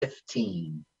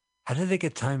2015. How did they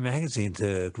get Time Magazine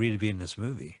to agree to be in this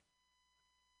movie?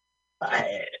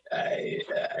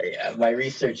 My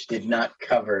research did not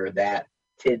cover that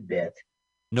tidbit.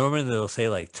 Normally they'll say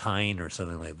like Tyne or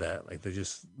something like that. Like they're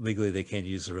just legally they can't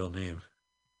use the real name.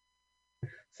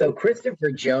 So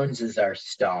Christopher Jones is our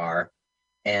star,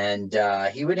 and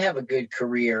he would have a good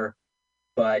career,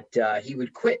 but he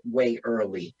would quit way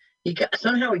early.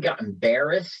 Somehow he got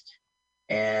embarrassed,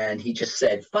 and he just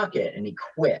said "fuck it" and he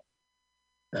quit.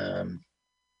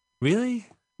 Really?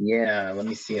 Yeah, let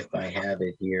me see if I have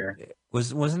it here.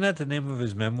 Wasn't that the name of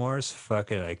his memoirs?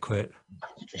 Fuck it, I quit.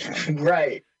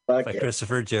 Right. By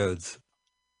Christopher Jones.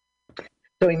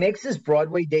 So he makes his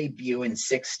Broadway debut in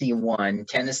 1961,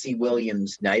 Tennessee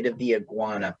Williams' Night of the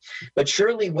Iguana. But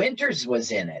Shirley Winters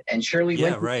was in it, and Shirley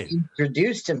Winters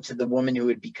introduced him to the woman who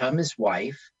would become his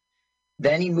wife.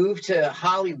 Then he moved to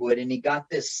Hollywood, and he got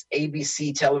this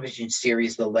ABC television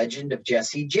series, The Legend of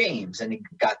Jesse James, and he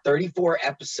got 34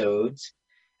 episodes.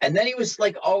 And then he was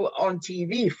like all on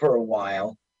TV for a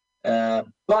while.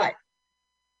 But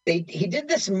he did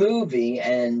this movie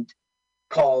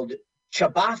called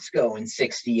Chabasco in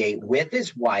 1968 with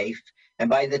his wife. And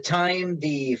by the time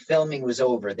the filming was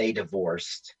over, they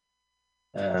divorced.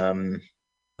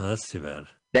 That's too bad.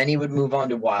 Then he would move on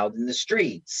to Wild in the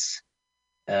Streets.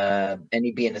 And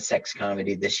he'd be in a sex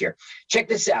comedy this year. Check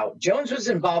this out. Jones was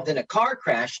involved in a car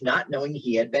crash not knowing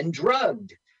he had been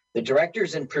drugged. The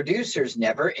directors and producers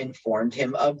never informed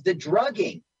him of the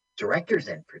drugging. Directors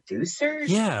and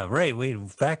producers? Yeah, right. Wait,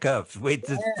 back up. Wait,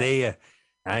 they,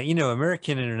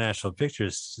 American International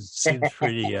Pictures seems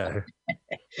pretty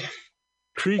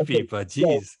creepy, okay, but geez.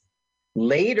 So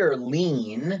later,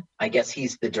 Lean, I guess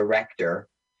he's the director,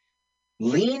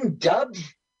 Lean dubbed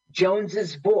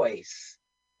Jones's voice,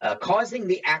 causing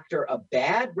the actor a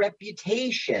bad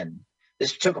reputation.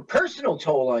 This took a personal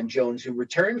toll on Jones, who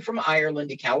returned from Ireland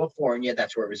to California.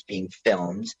 That's where it was being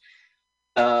filmed.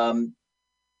 And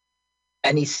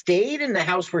he stayed in the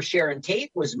house where Sharon Tate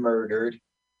was murdered.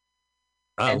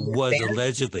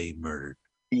 Allegedly murdered.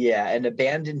 Yeah, and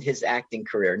abandoned his acting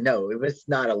career. No, it was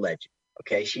not alleged.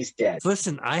 Okay, she's dead.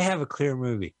 Listen, I have a clear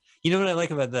movie. You know what I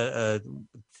like about the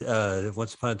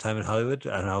Once Upon a Time in Hollywood?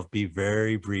 And I'll be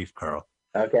very brief, Carl.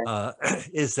 Okay.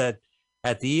 Is that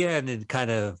at the end, it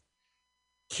kind of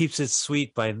keeps it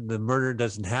sweet by the murder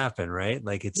doesn't happen, right?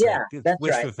 Like it's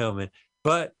wish fulfillment.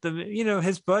 But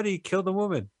his buddy killed a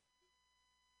woman.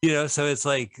 So it's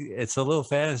like it's a little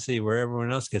fantasy where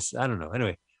everyone else gets. I don't know.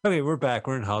 Anyway, okay, we're back.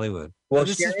 We're in Hollywood. Well,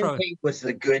 Sharon Tate was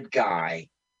the good guy,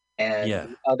 and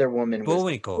the other woman was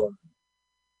Bullwinkle.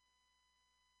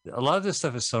 A lot of this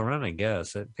stuff is still around, I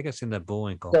guess. I think I've seen that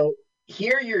Bullwinkle. So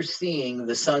here you're seeing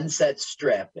the Sunset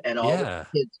Strip and all the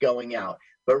kids going out.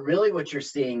 But really what you're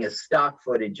seeing is stock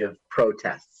footage of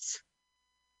protests.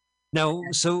 Now,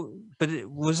 but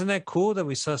wasn't that cool that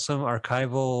we saw some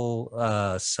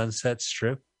archival Sunset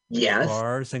Strip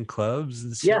bars and clubs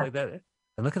and stuff like that?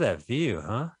 And look at that view,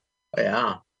 huh?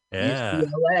 Yeah. Yeah.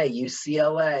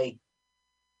 UCLA. I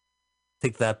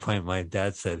think that point my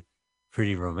dad said,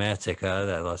 pretty romantic, huh?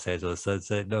 That Los Angeles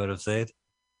sunset. Know what I'm saying?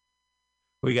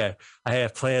 I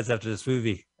have plans after this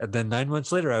movie. And then 9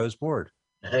 months later, I was bored.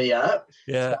 Yeah.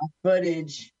 Yeah. Stock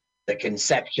footage. The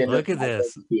conception Look at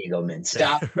this. Spiegelman.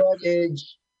 Stock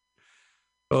footage.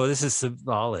 Oh, this is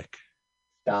symbolic.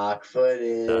 Stock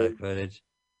footage.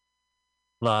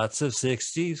 Lots of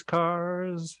 60s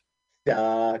cars.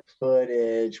 Stock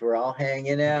footage. We're all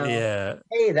hanging out. Yeah.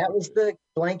 Hey, that was the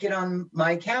blanket on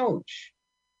my couch.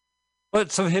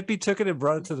 What? Some hippie took it and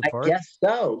brought it to the park? I guess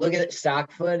so. Look at it.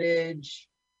 Stock footage.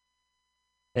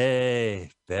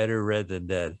 Hey, better red than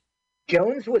dead.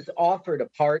 Jones was offered a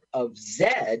part of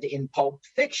Zed in Pulp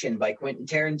Fiction by Quentin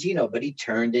Tarantino, but he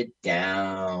turned it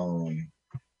down.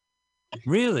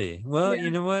 Really? Well,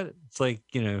 you know what? It's like,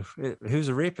 who's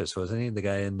a rapist, wasn't he? The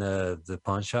guy in the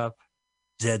pawn shop?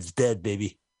 Zed's dead,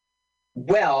 baby.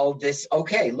 Well,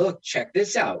 look, check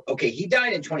this out. Okay, he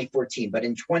died in 2014, but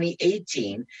in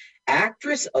 2018,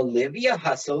 actress Olivia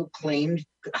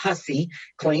Hussey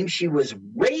claimed she was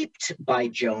raped by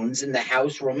Jones in the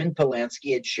house Roman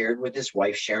Polanski had shared with his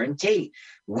wife Sharon Tate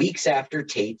weeks after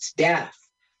Tate's death.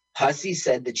 Hussey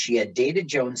said that she had dated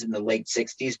Jones in the late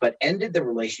 60s, but ended the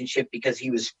relationship because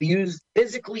he was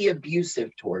physically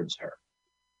abusive towards her.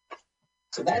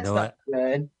 So that's not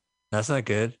good. That's not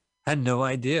good. I had no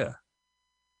idea.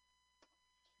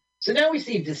 So now we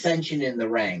see dissension in the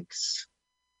ranks,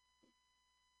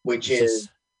 which is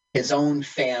his own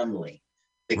family.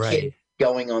 The kid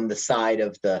going on the side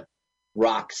of the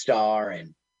rock star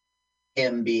and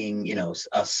him being,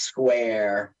 a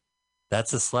square.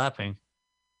 That's a slapping.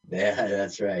 Yeah,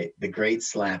 that's right. The great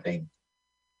slapping.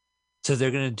 So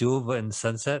they're going to duel in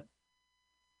Sunset?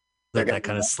 That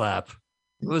kind of slap.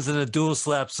 It wasn't a dual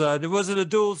slap, son. It wasn't a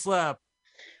dual slap.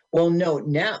 Well, no,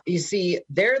 now you see,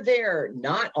 they're there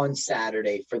not on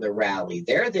Saturday for the rally.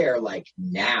 They're there like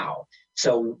now.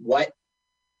 So what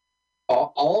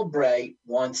Albright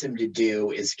wants him to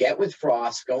do is get with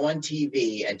Frost, go on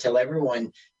TV, and tell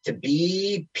everyone to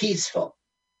be peaceful.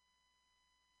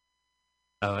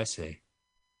 Oh, I see.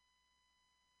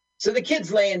 So the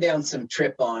kid's laying down some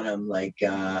trip on him, like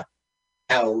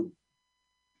how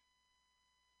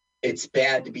it's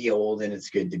bad to be old and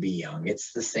it's good to be young.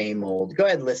 It's the same old. Go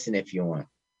ahead and listen if you want.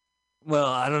 Well,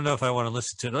 I don't know if I want to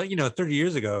listen to it. You know, 30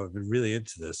 years ago, I've been really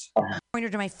into this. Pointer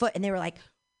to my foot, and they were like,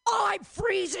 "Oh, I'm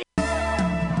freezing."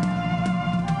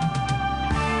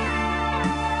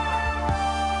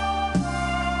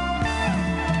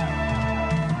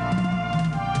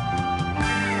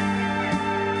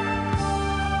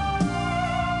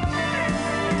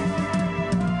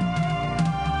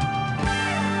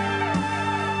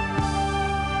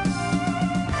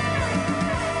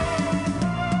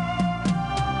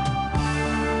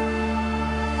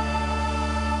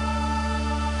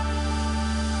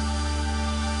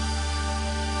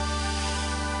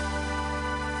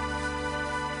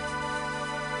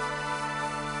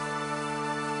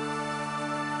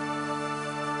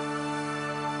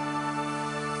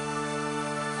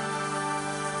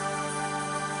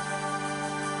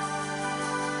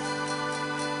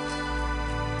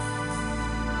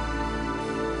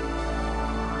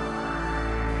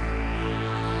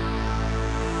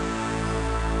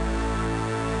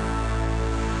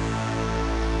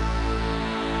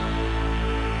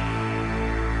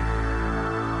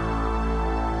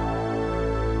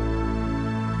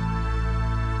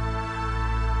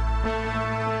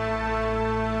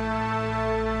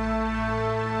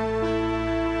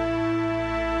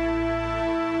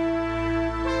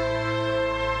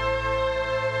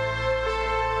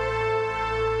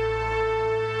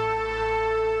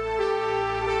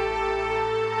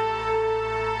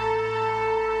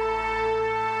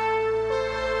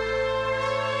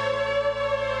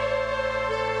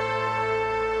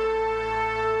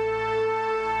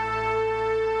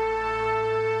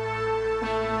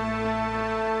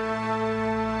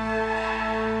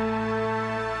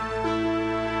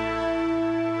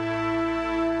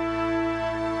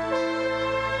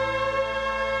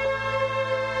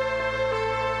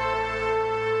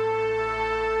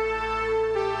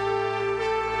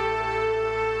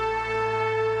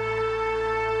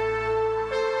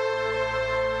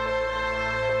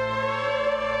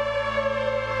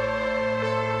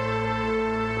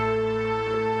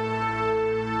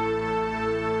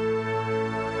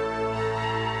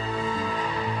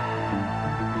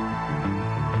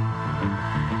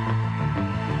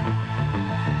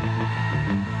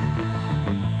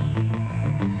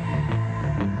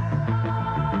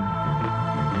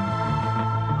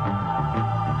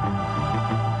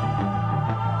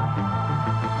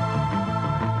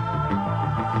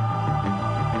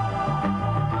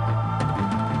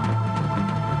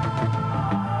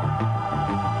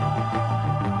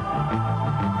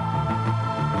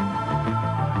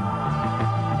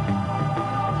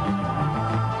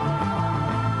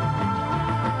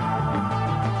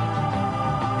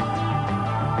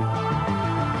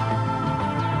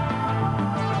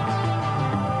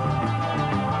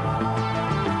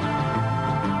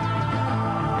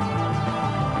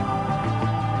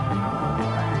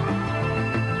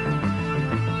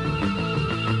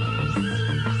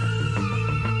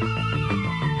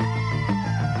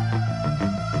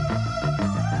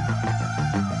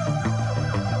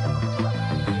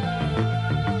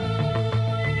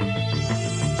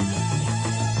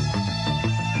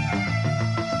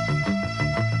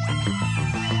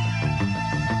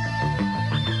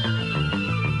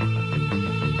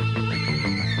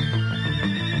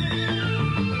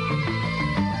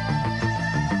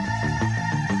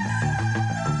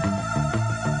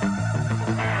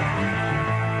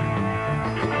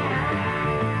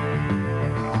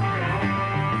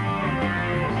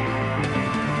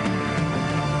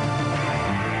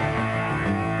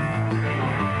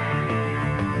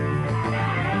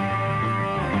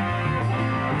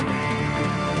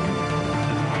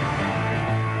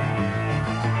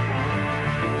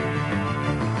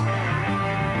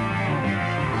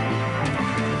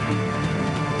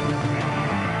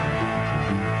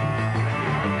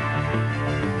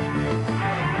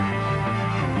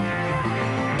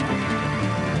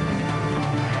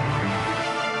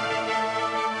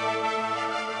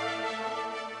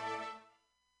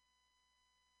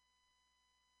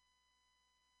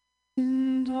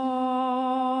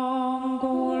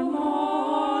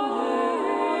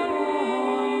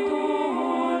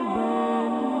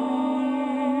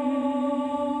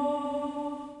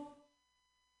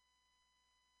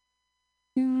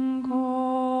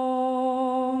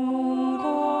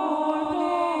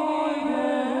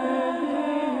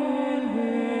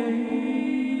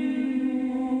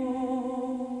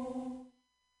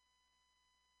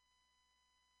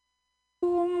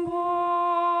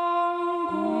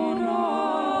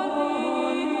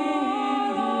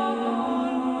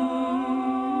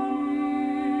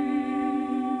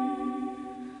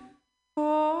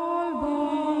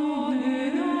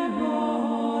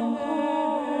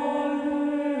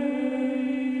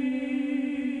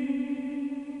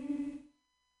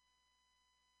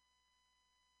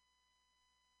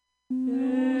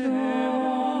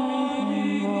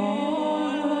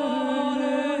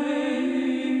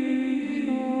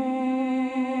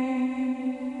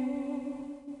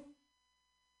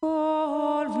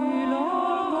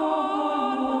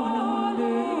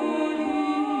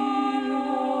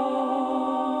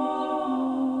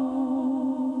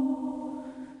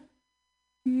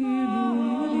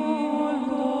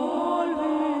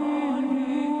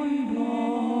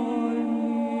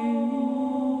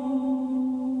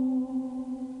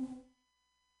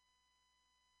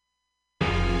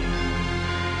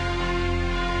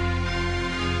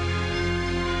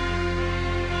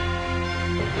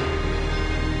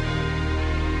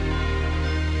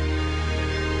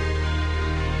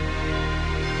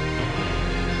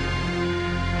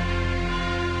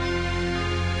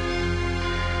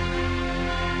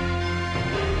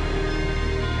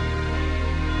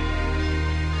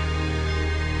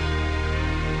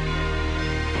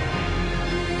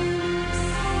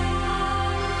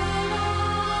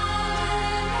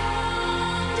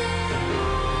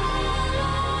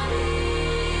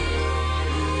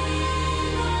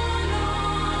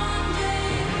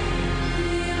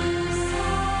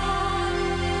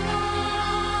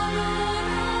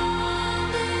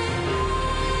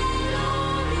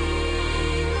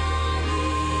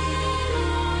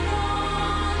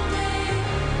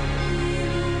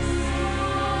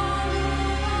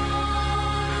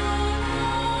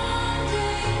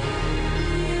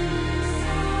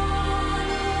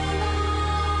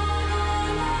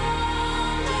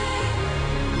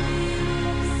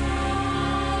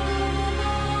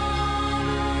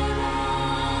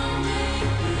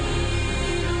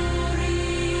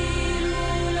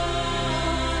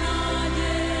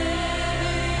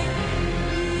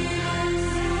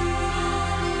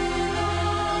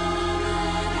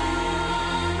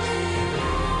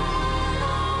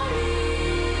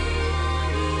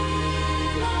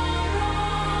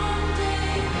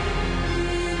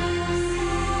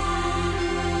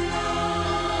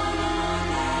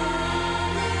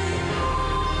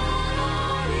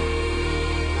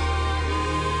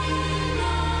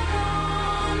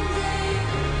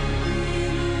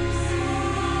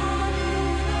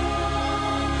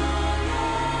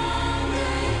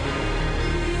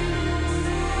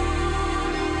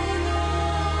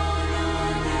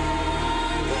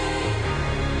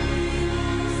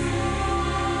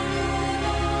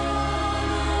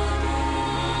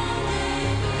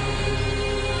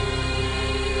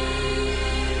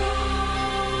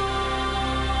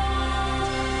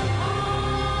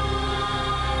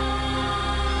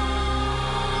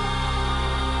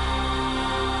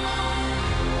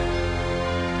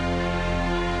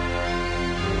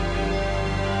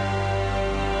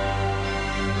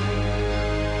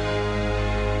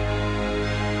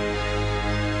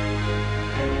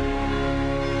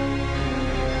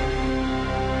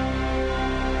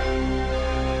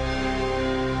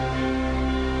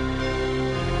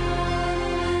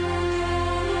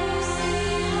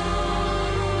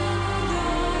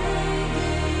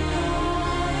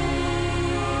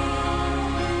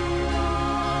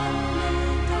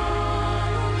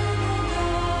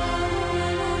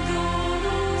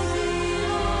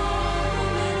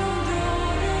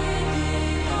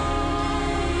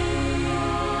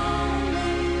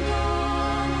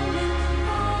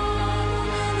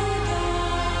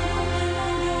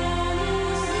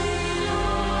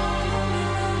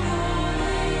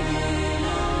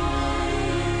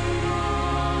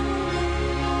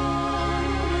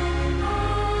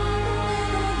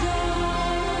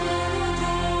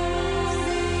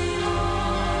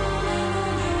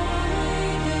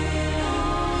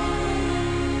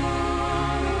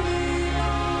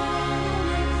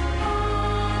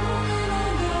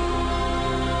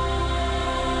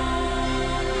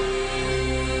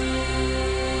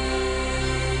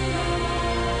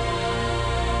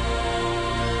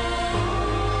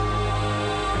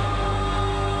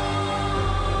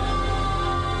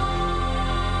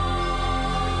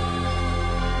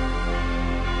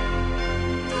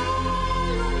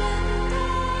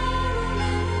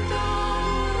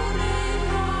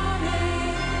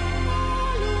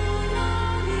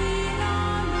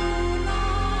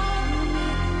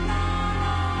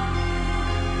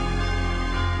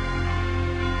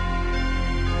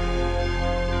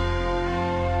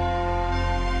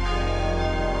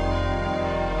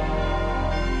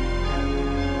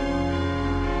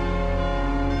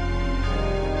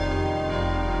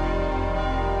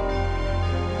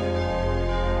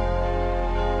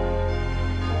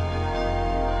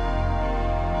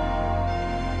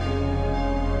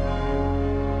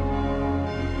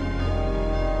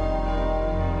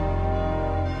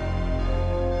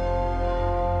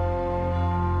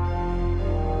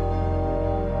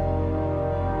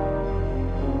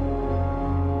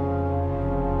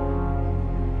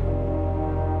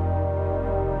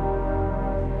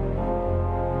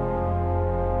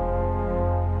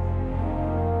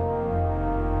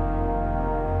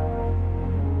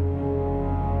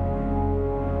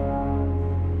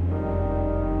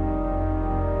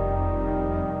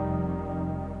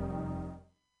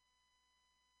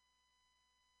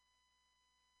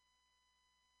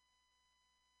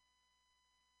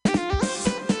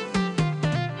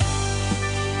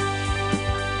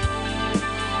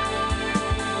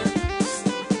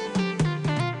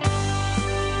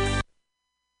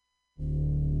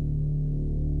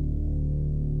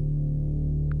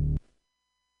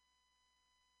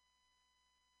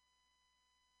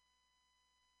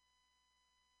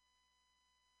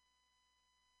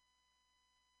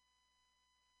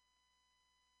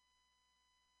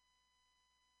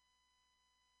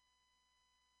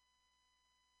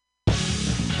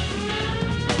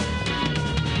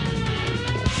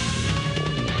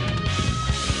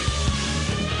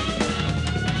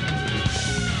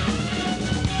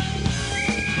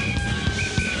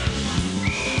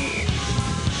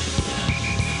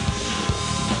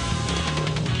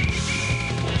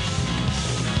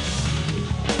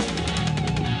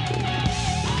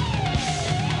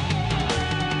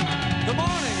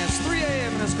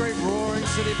 great roaring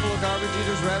city full of garbage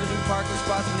eaters ravaging parking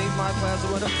spots beneath my plaza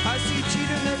window. I see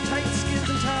cheater in their tight skins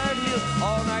and tired heels,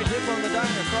 all night hip on the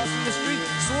diner, crossing the street,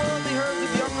 swirly herds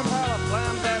of young Impala,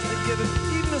 lambasted gibbon,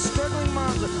 even a struggling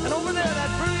Monza. And over there,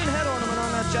 that brilliant head ornament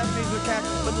on that Japanese macaque.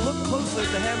 But look closely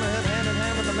at the hammerhead hand in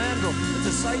hand with the mandrill. It's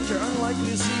a sight you're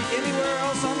unlikely to see anywhere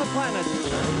else on the planet.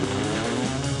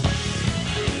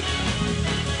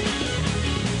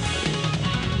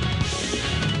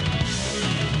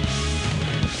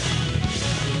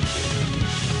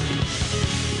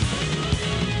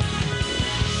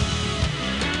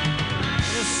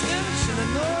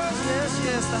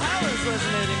 Yes, the howler's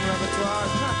resonating repertoire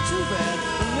is not too bad.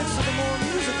 The mix of the more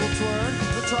musical twirl,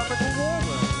 the tropical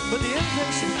warbler. But the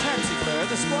impatient taxi fare,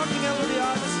 the squawking elderly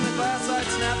artist, and the glass-eyed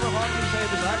snapper hogging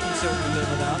papers I can certainly live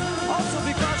without. Also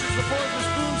be cautious the poisonous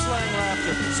boom slang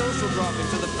laughter, social dropping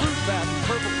to the fruit bat and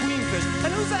purple queenfish. And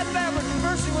who's that babbler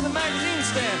conversing with a magazine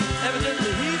stand?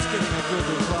 Evidently he's getting a good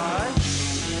reply.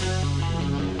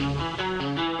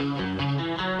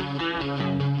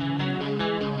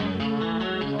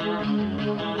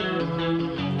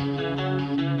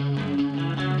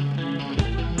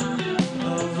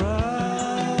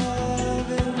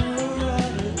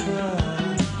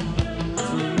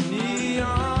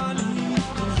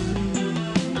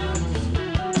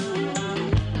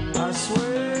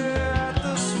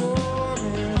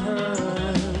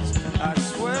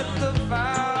 The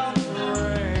foul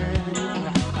rain.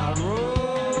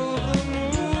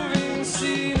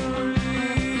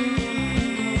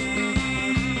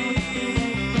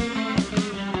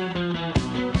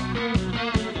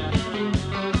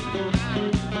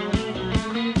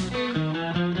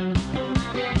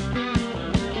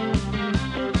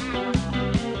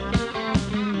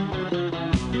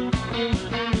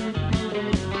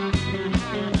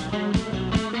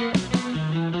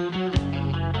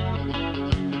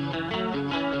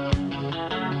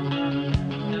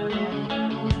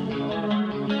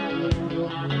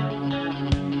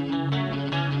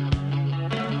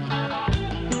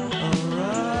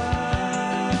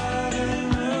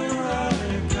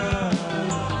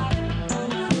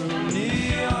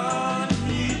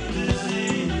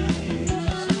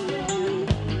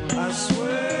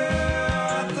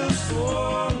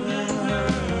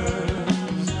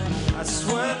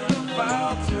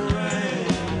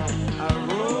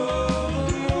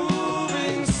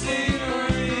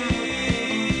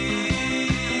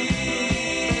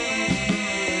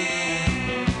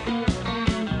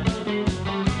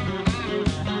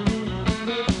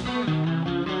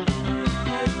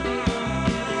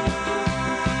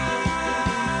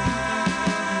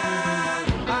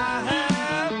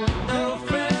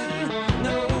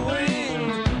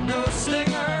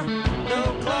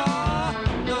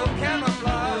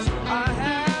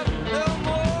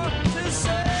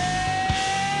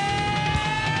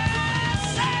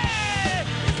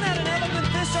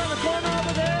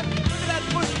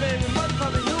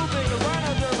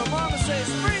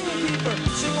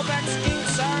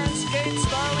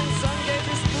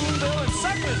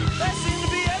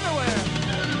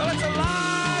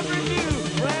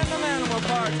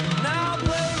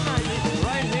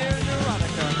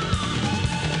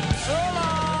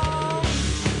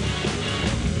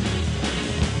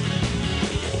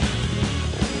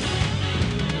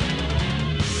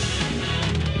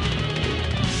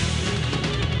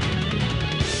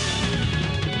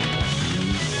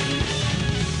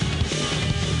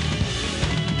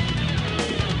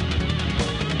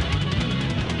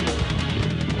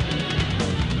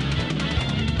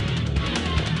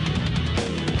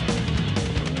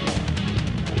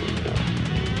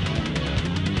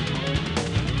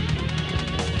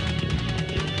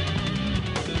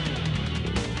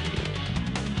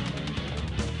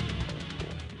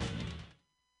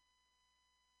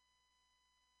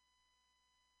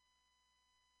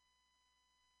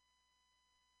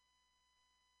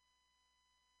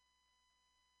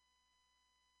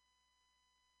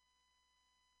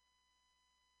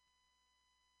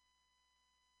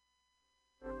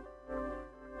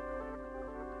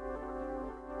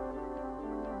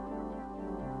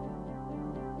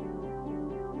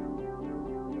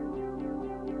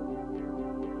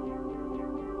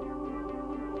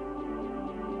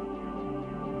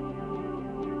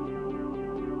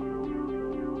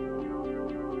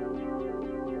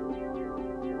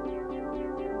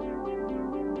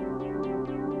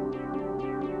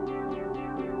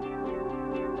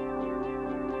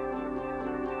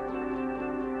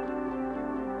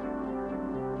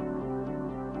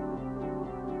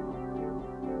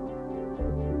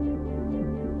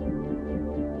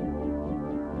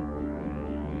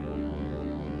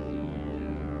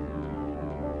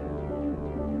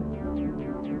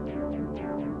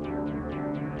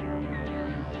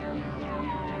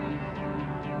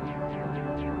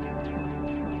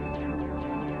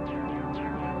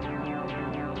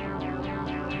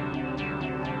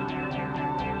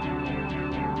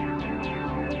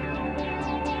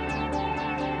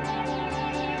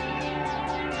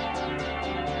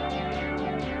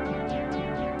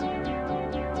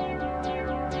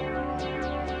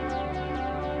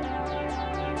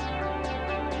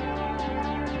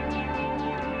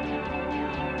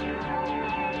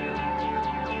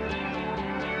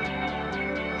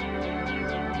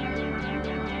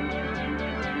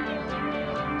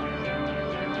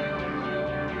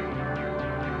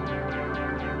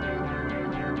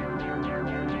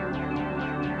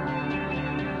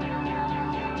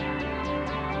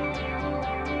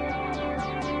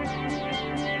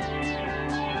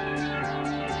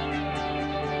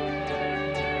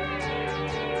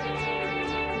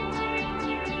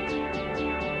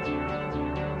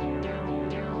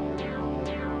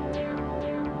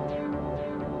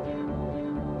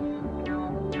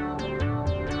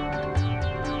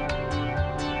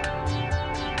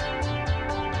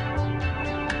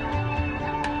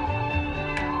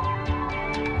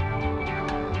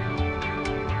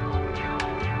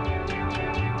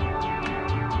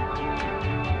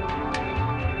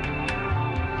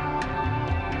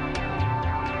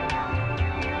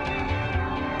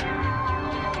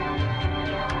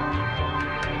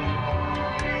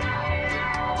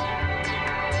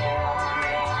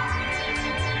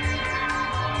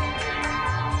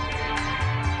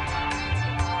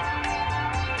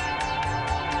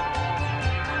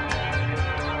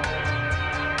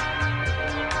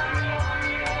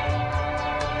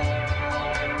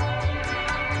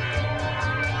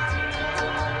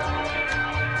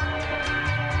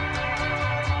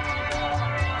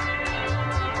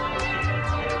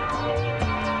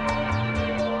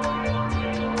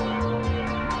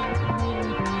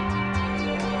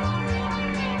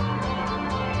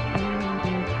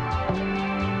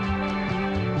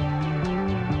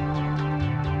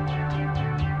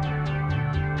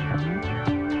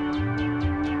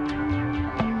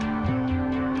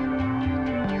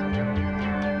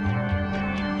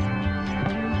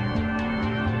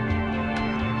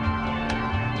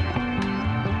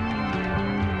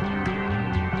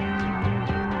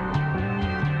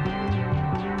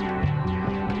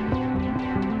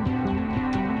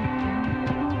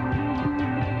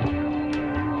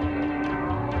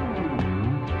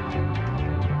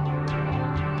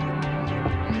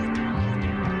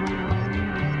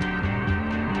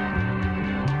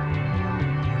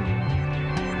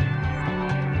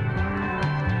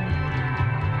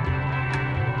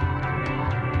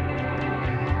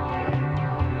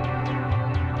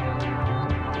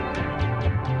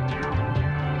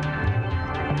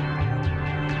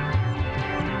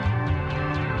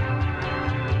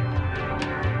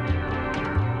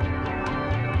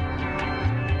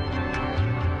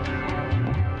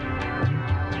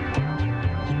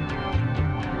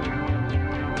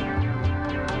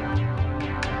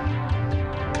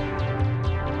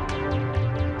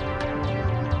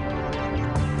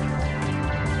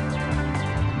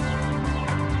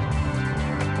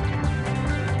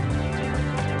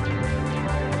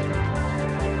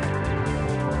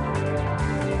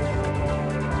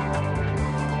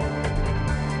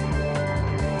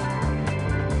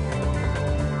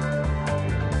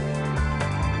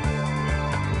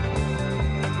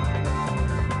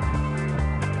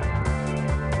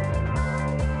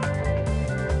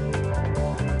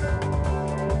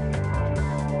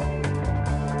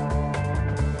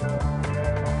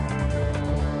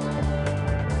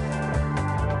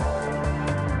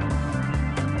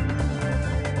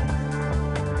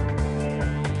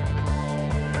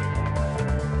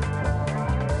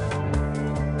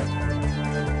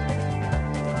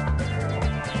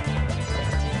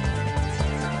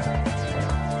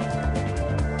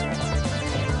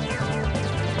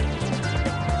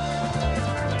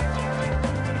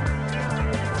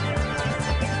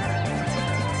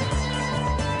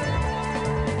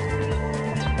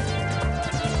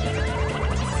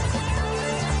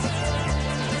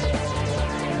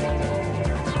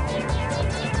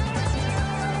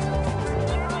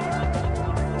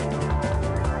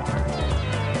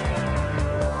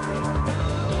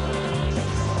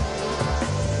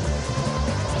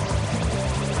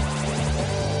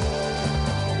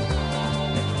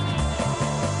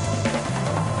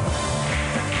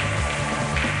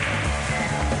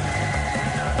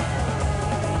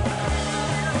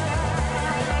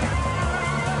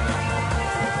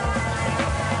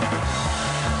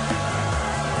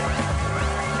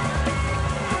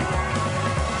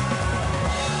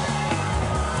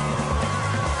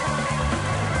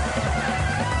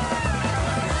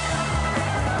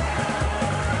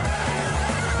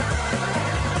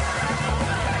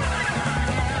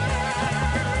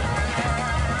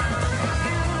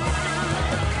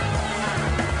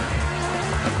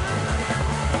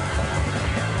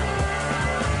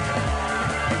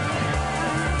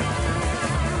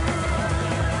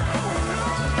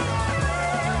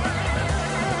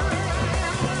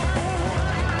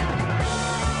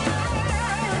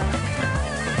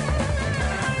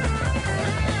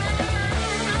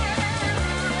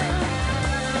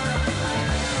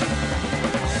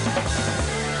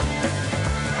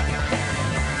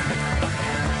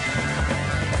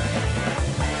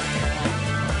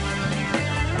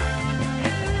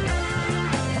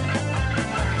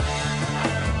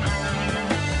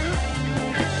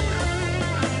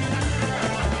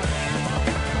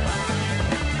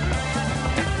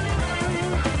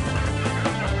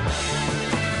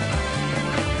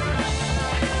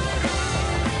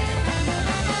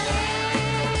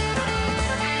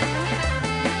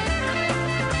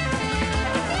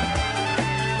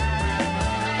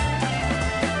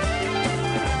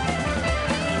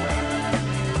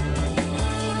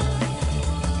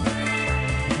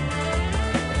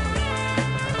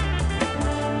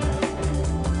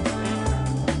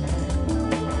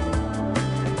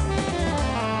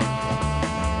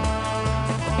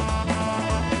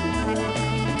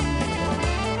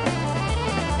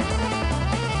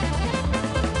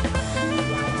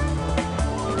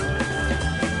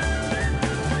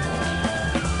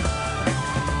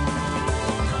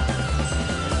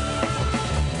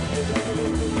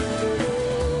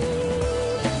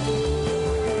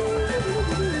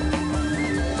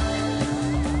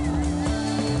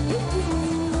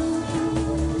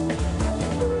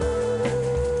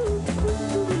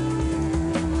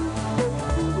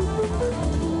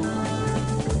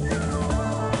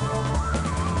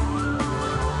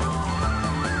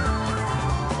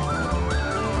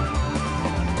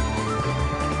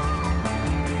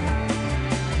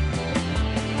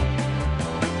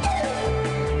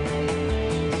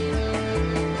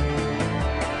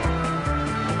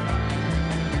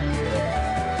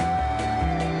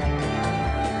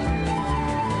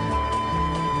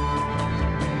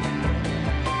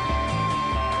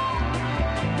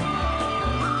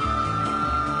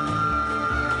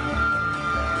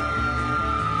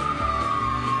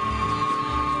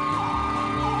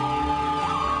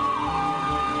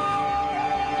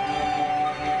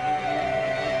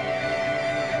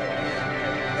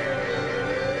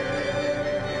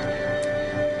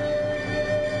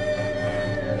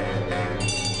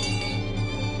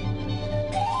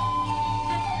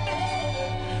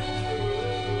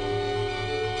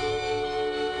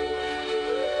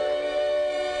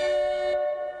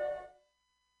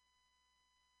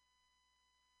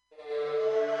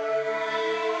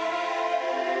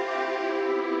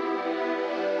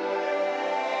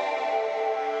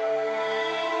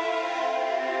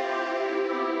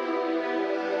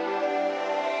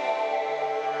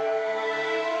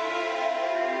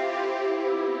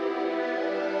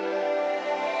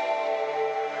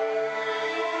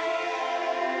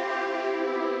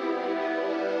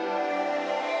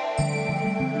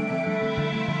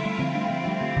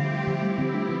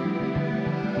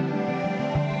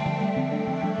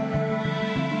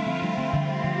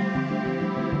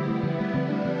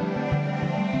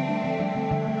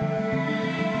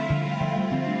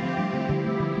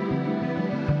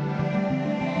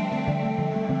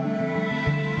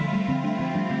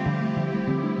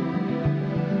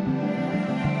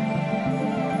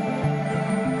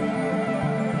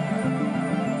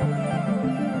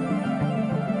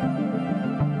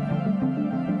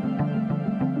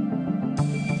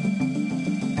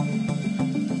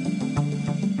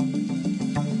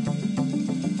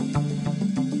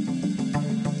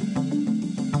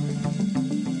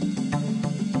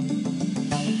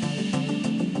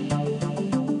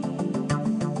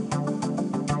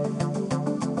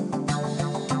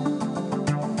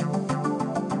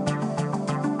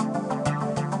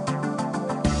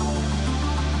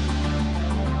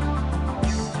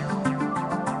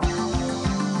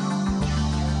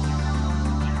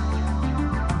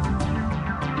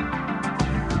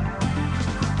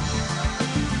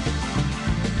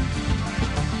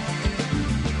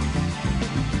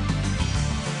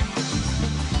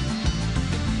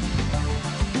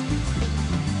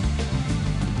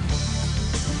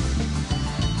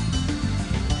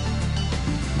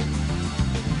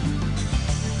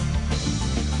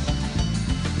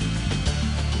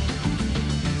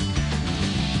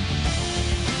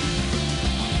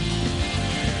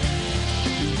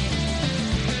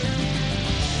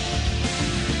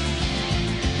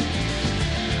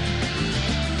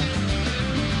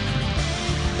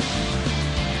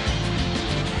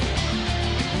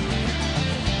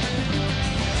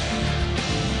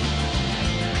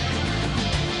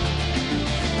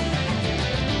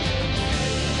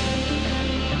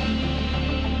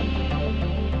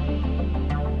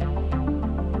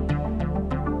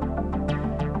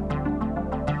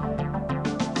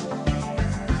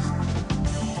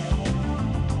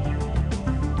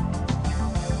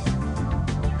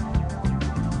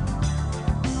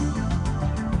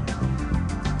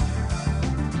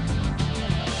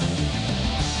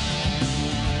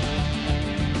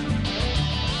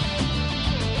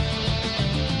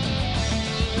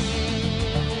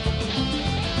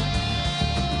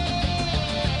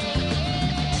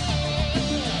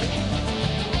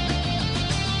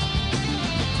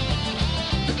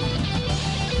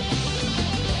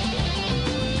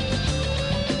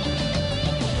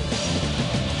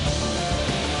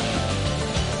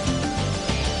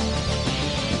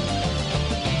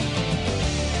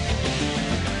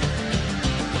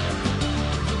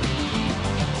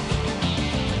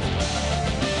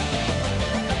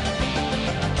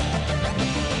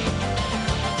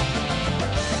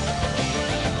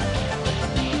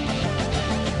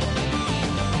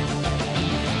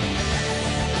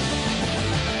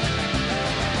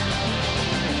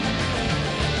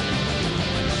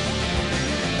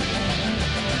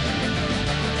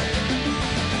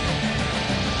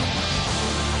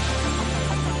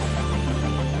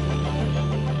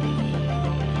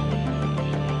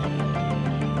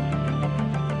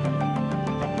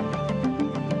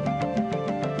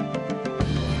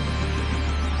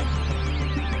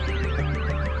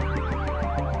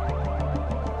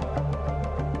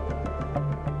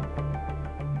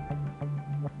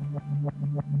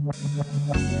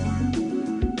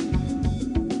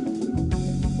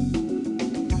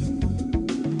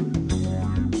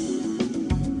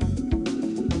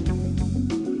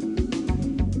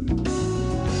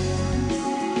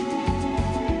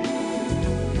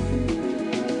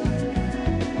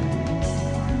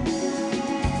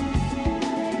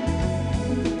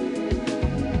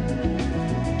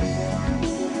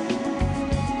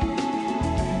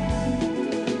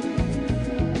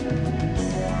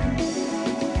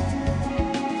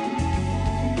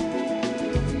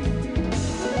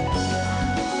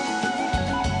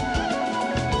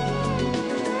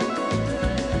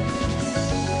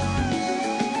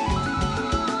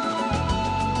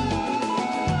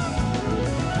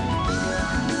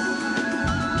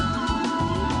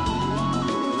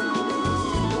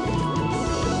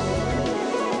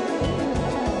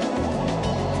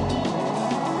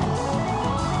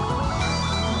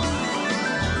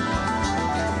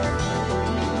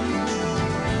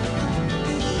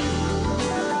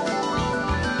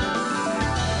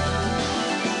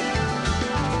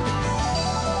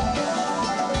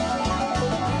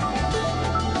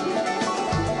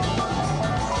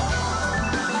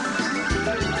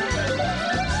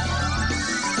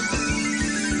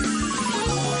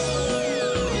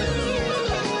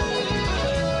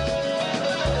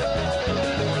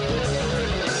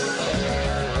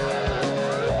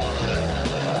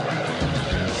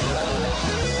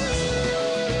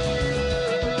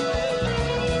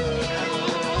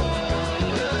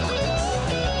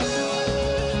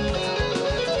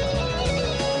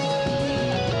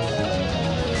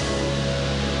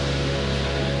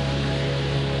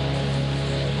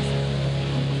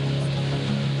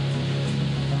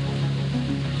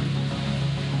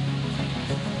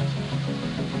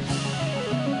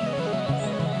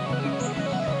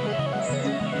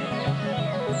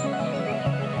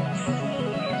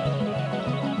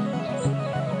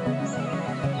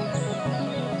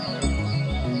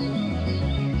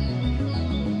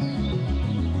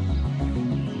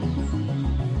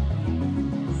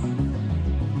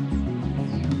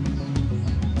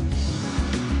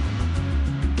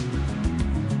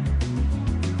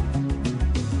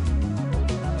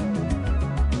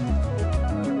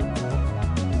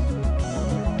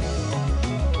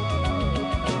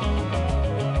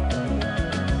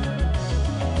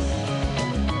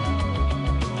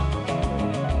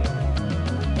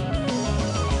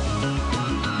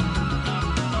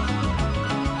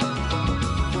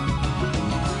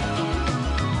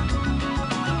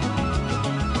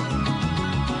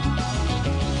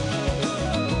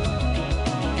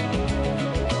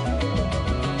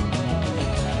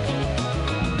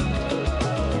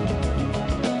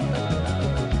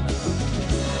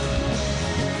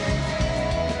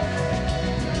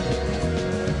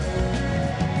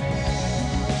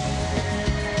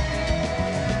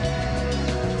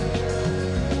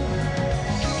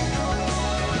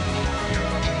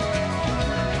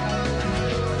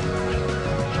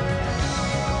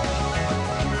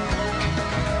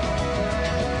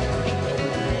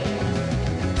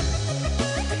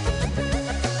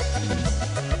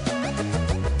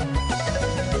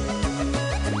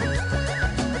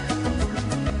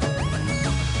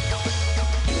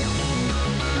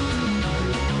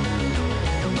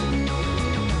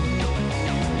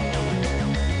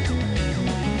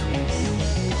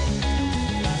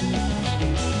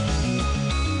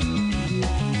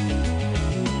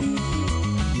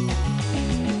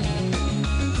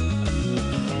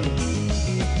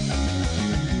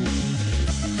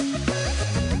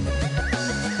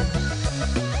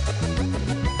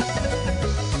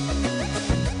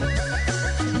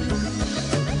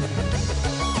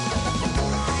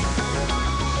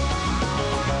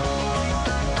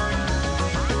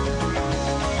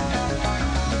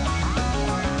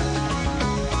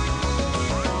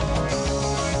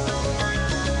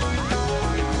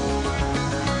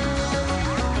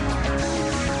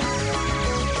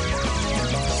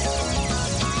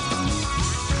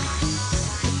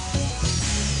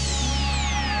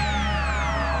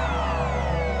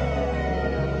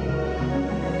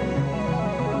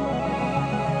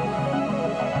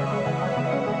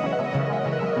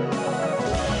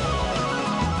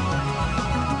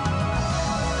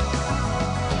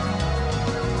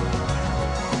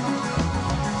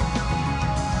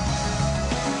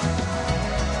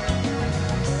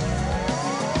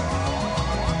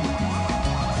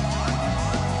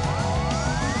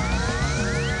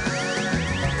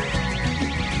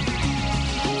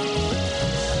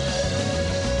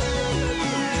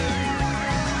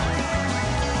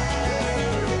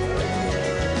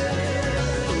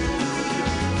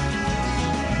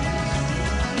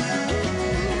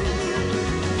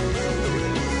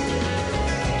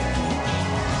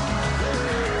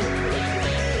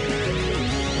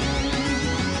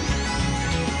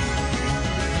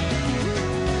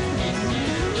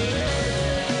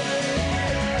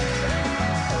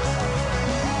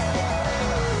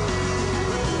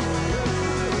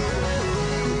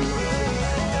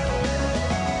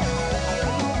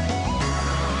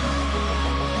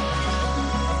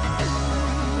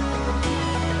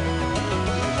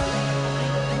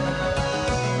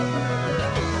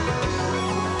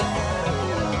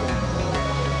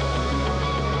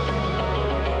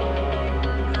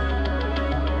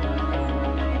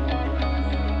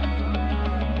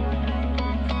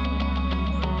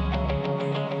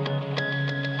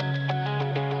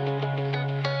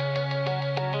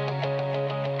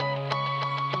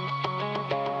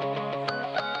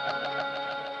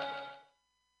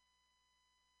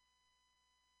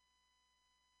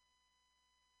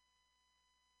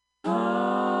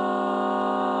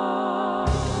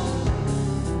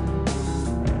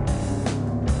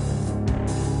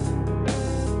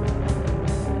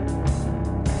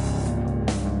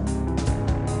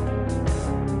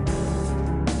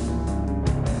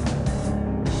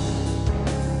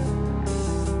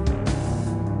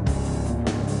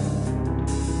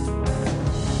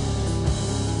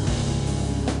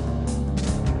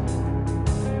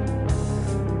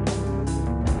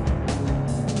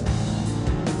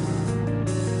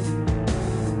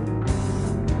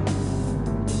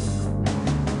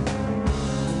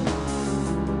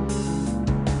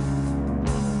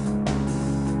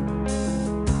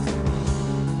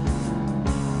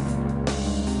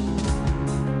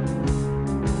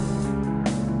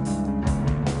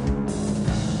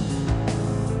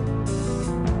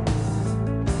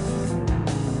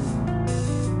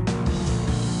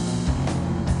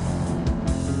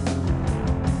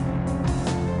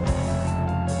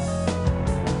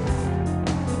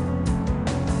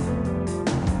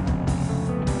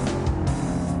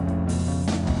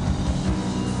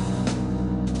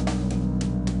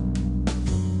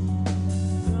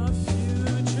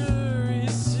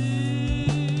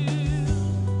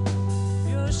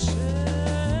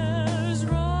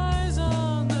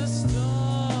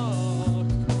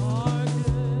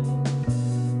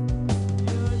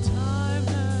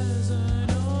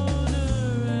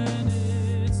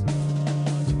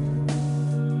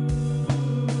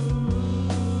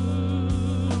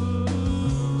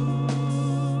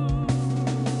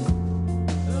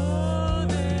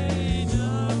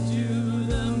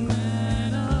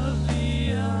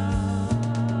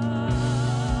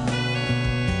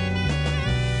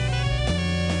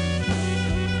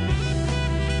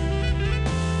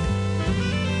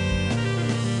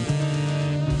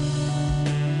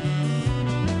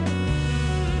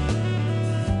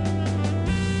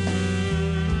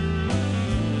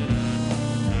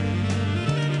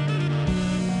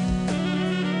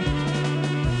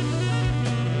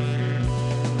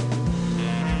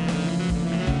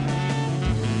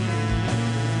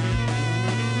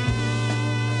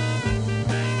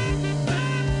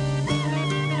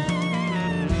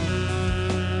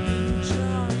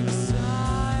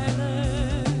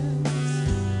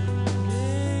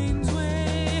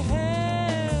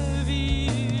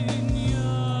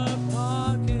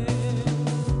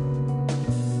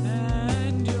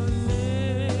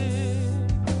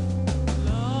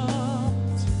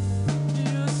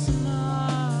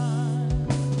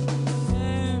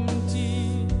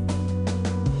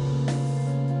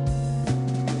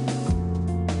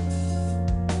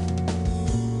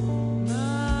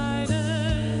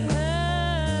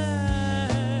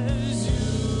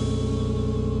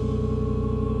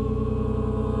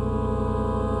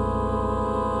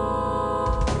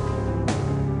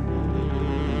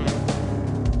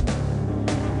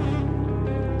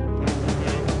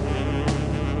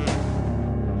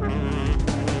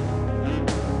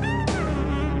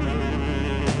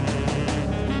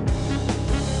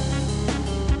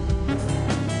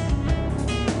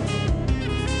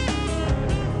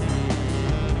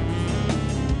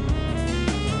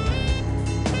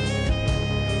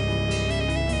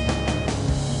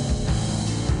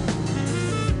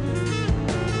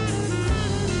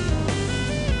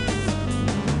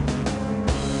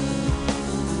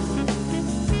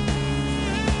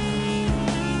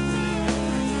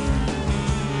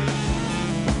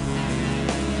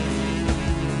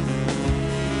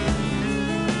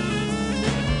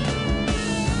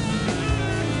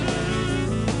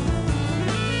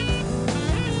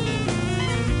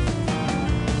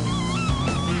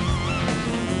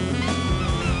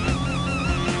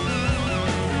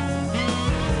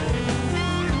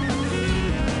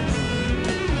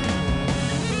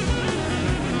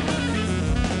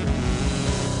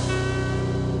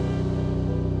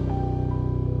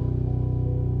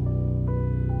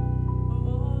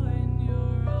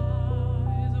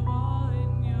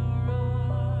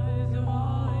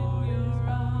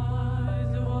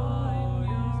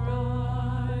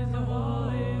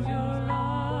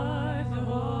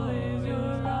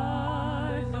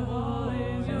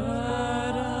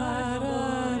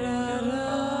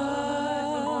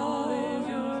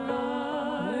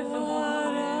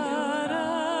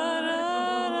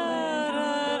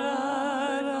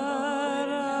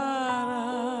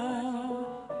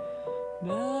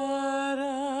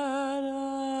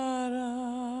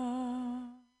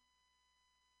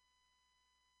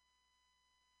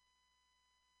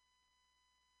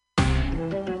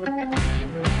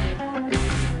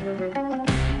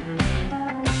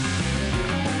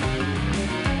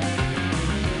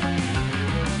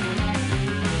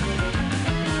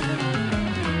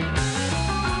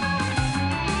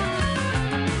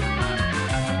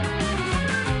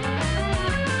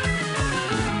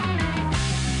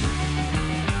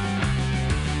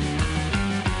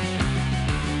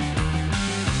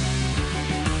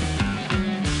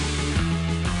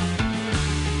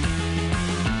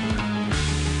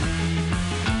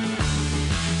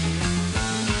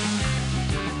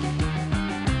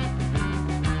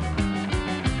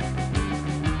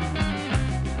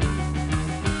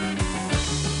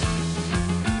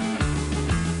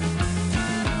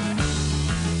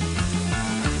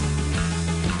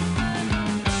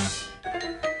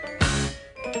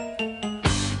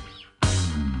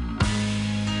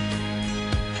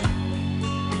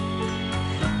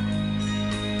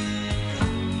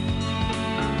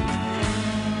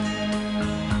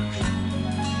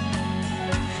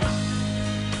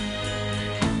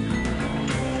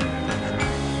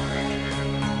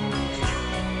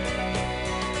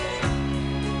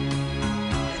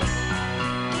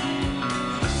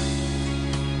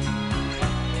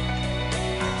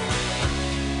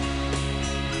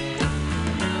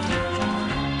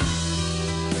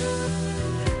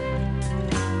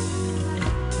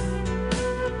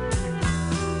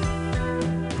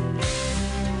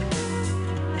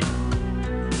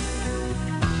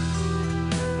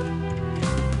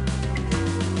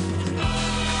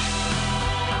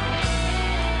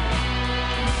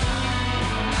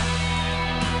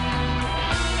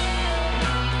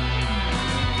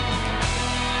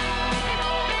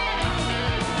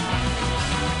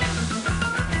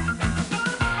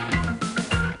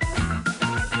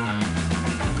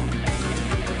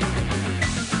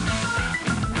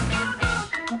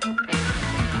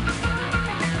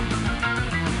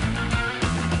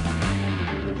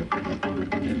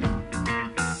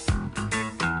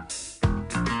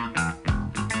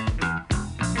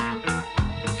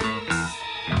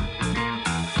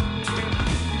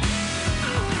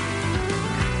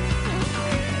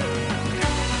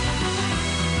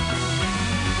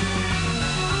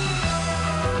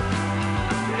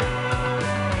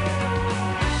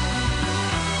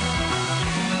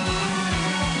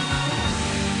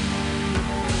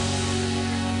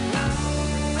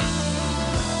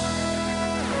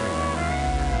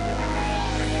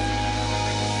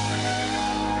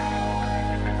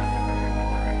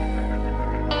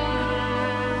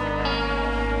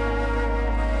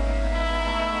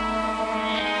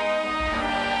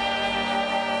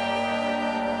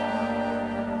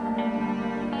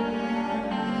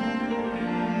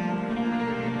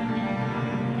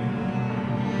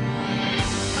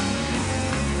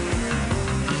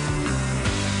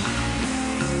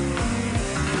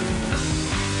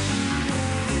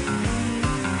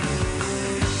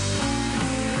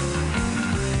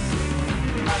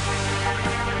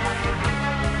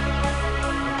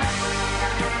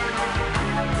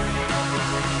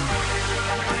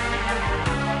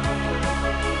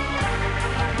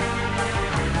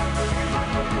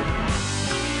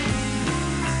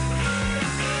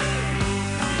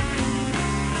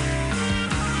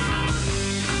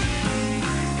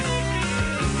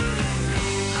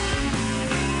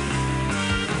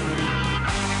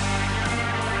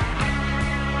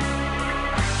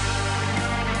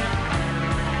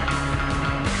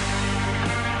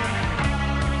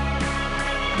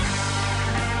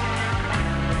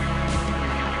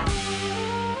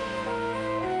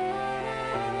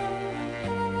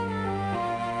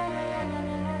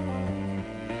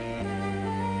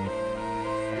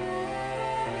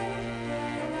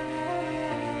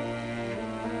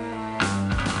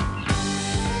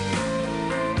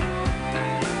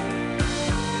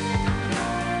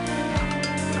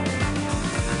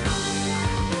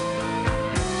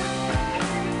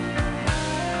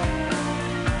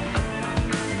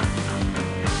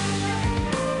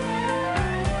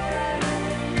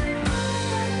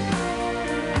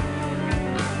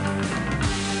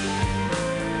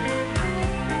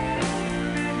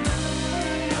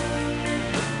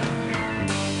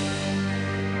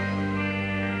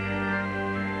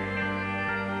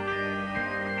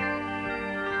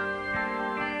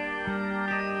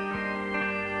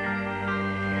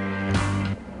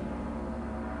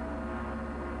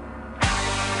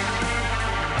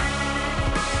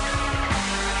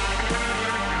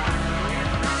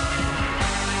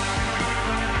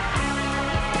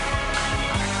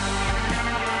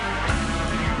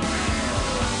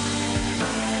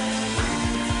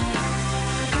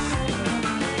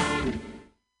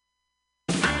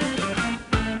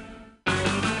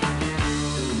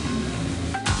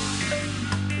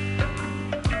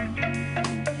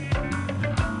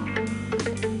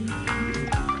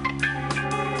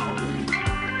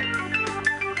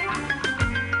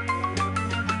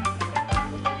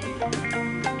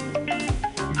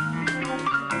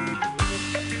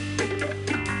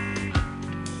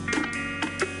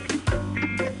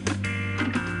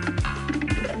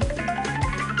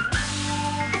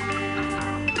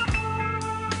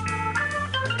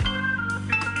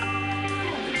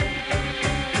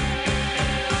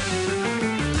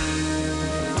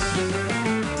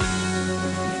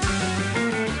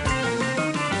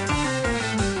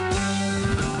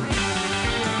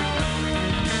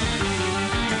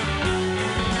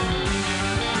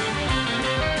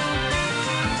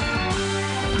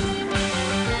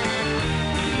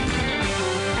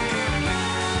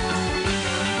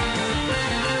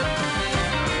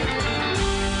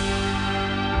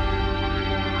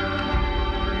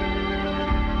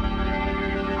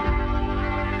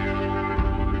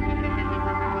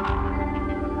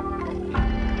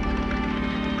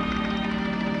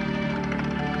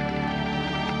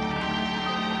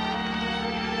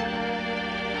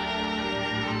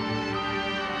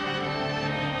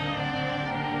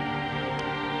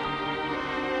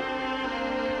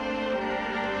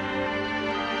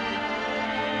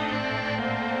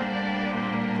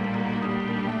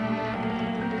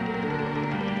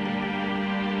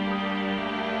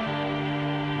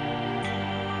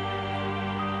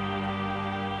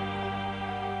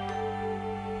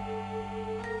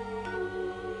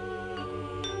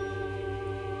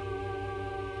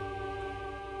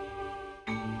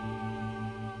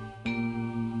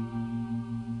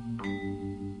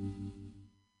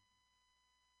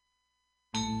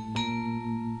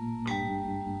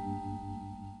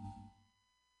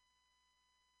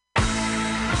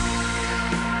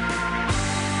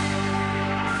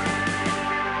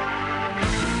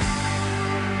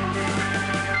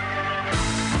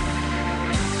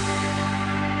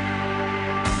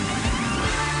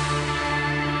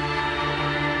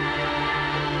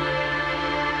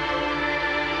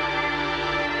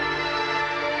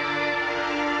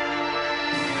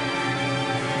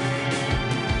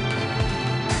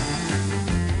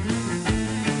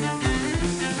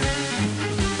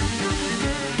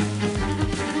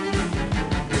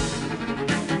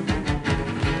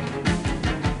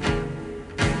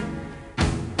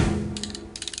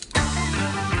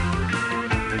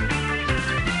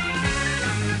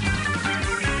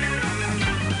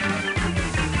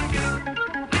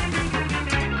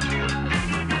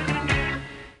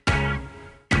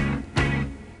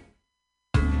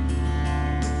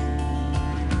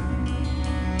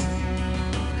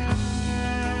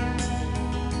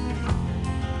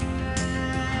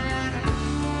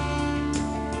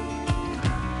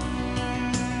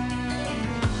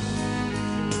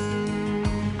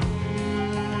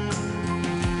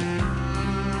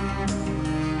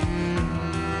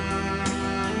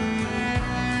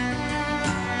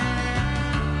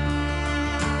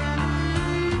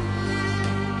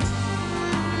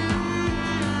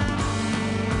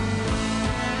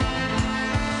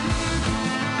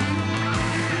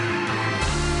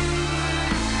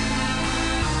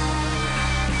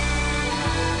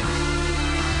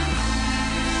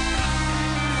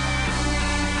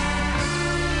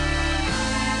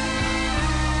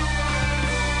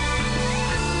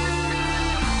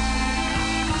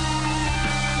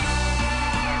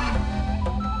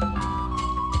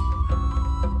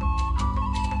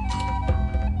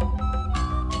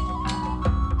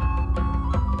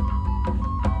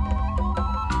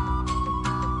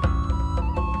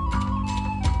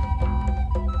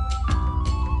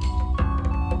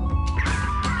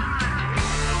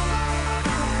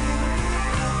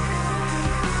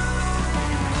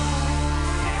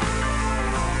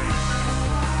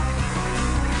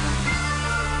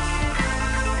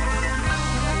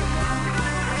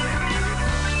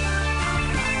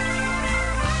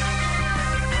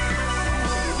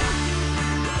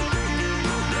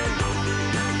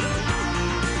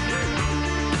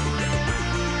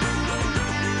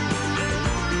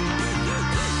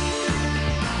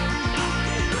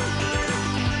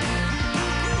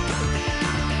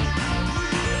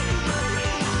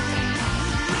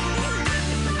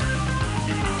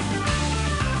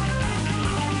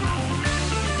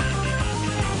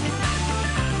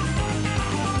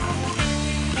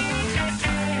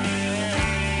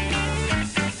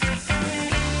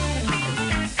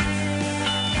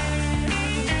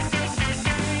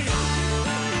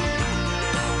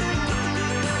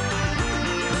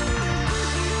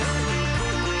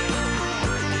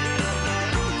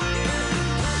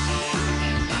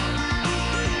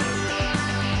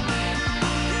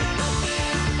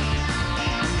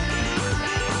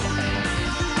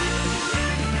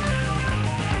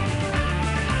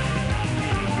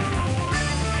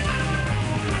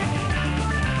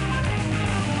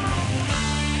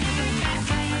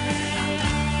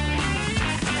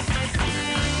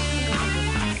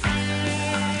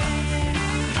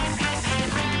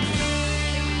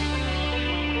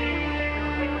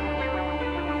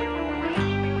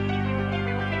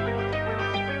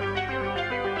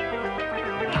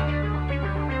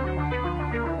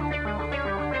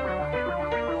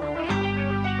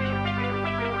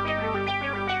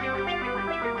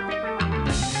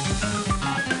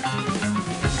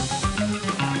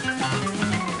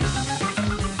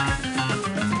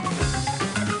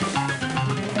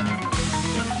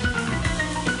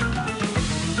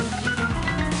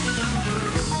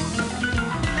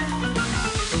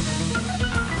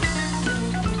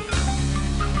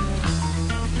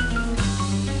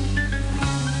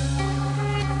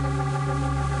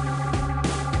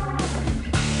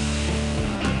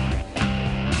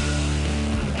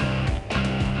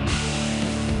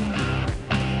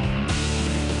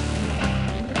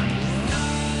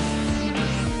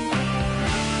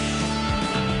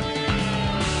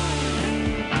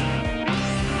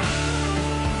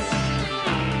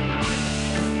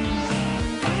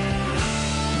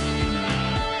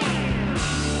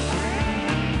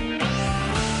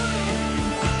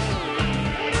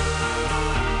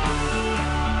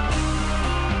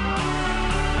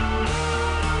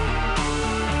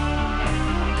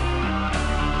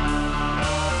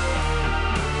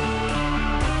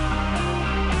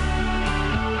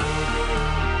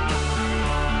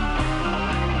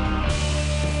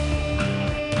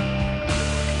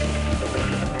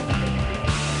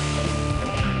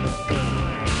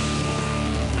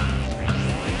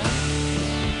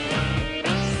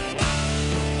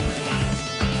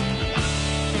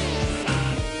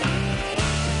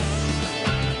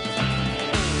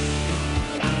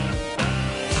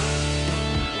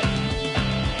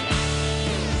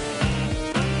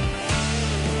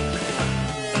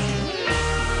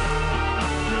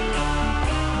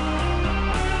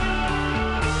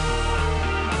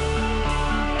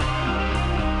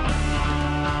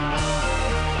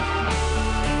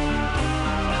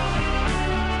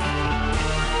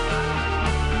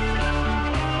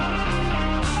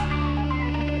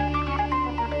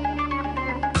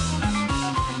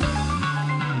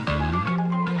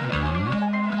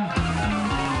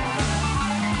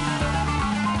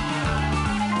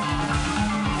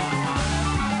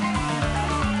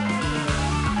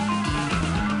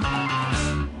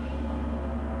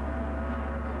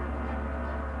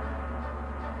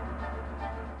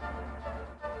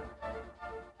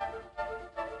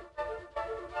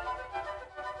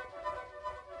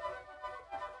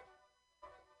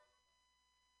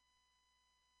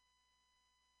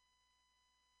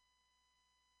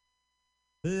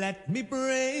 Let me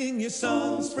bring you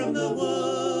songs from the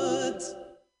woods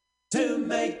to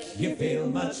make you feel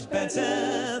much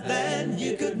better than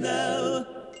you could know.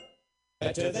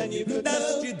 Better than you could know.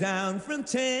 Dust you down from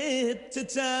tip to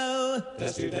toe.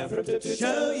 Dust you down from tip to toe.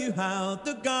 Show you how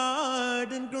the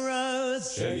garden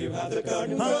grows. Show you how the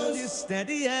garden grows. Hold you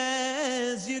steady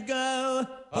as you go.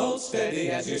 Hold steady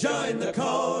as you join the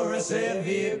chorus if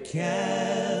you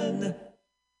can.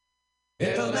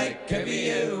 It'll make of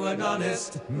you an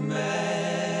honest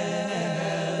man.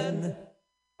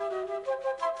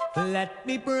 Let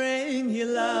me bring you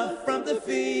love from the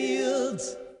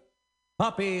fields.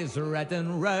 Poppies red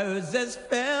and roses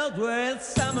filled with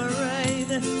summer rain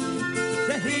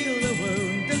to heal the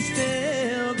wound and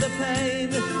still the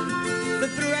pain that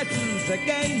threatens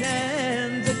again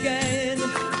and again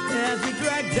as we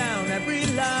drag down every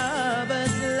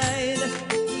lover's lane.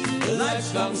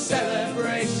 Life's long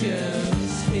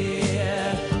celebrations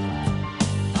here.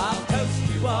 I'll toast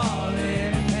you all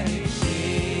in any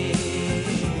cheer.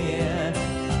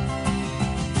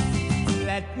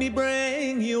 Let me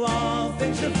bring you all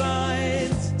things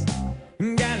refined.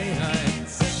 Galley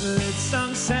heights, lit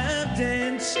song served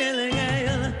in chilling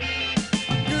ale.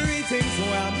 Greetings,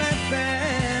 well met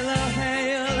fellow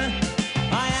hail.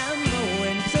 I am the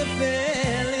wind to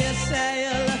fill your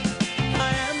sail. I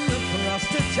am the cross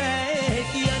to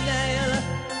take your nail.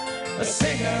 A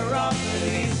singer of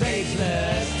these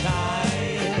ageless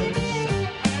times,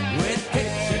 with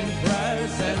kitchen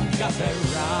prose and gutter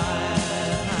rhymes.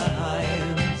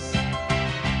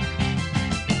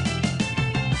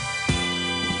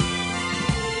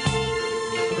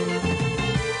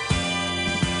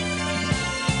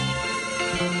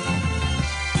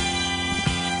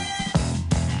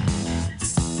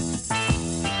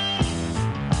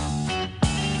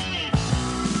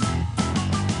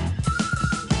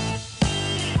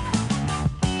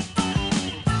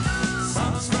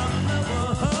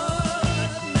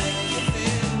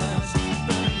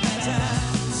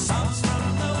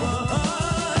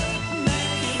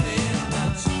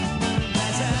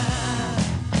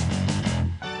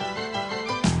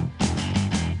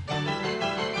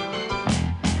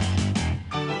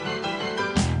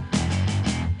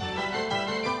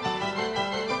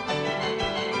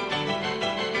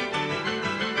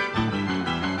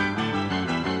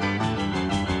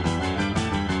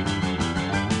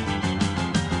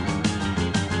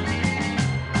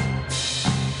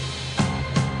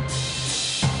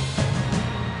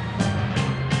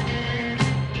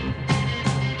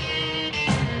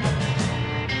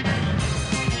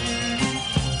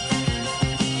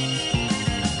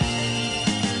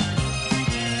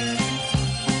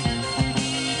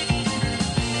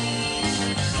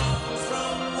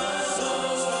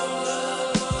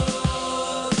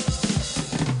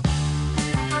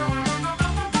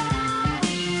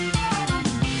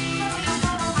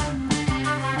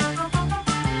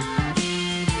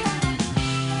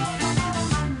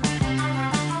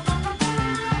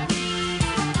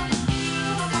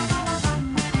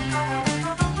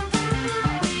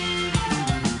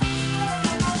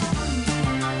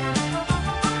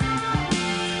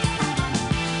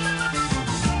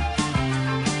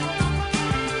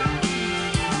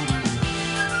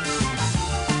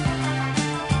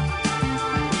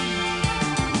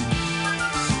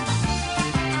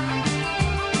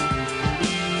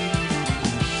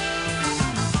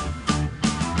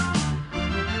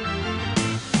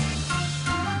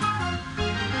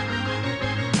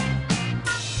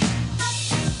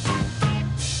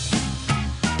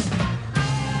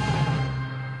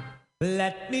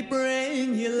 Let me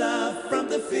bring you love from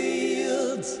the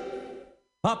fields.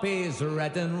 Poppies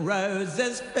red and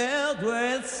roses filled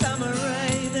with summer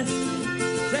rain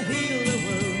to heal the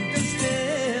wound and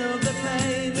still the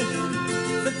pain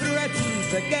that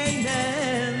threatens again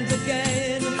and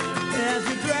again as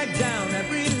we drag down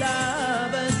every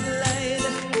lover's lane.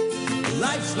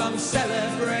 Life's long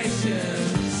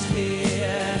celebrations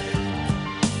here.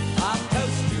 I'll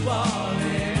toast you all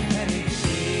in.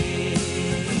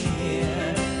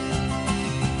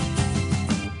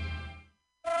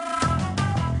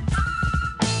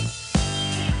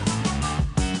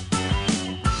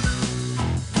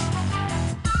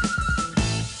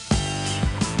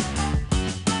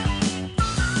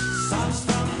 Songs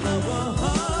from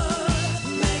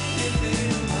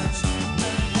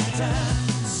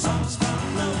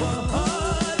the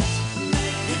woods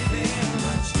make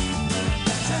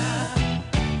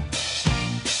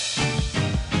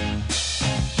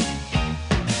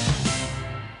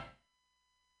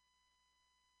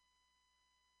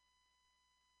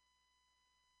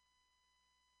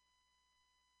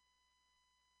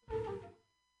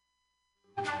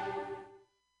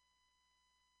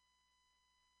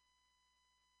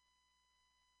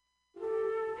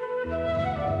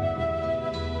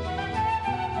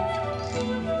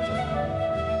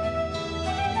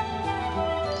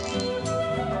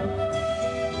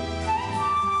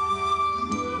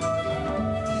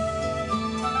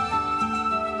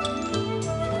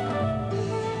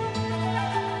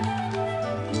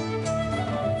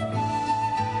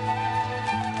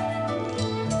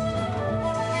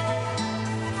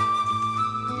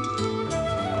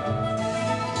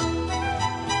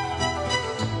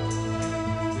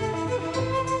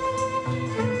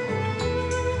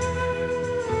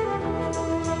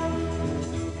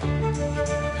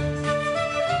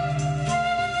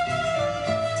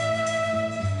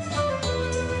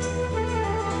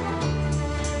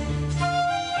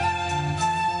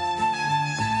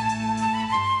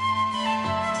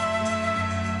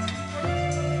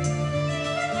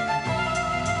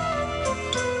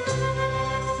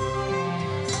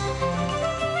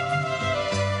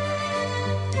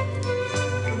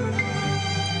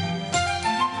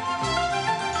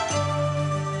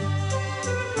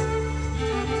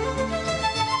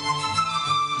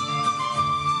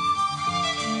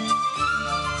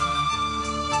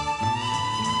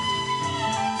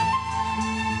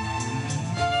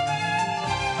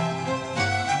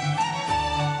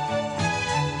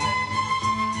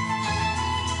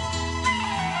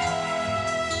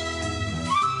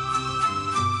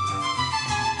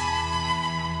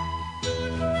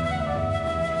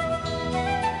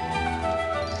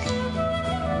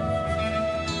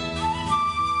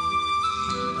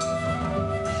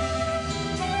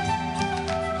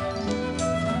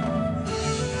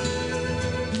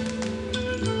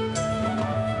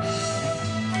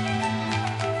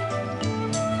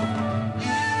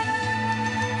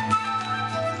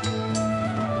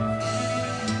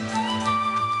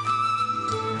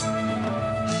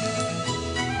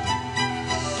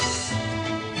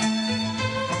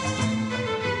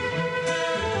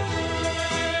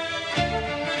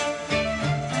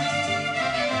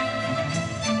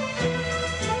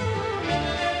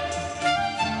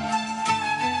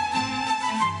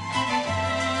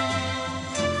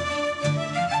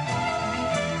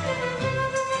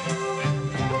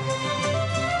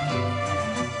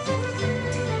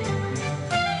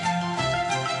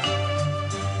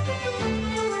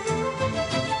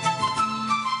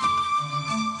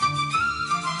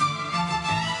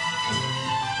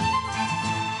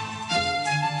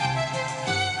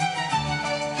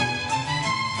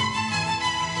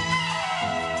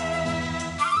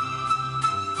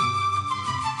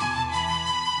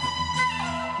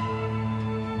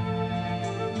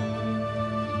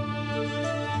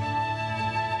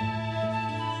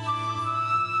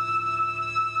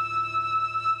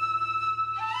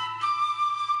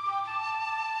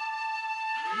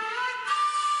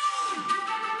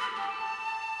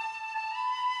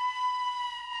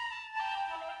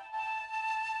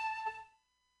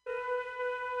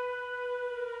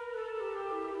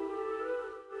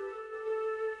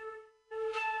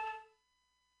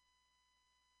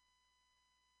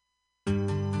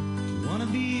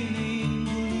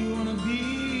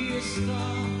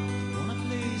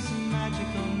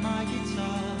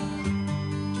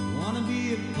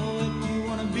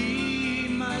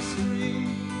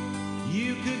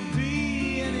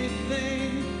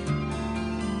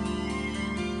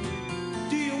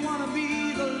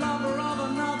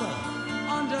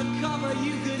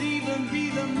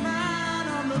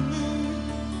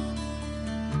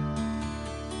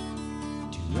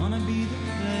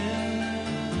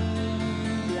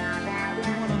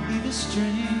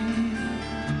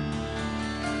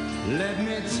Let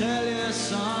me tell you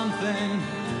something,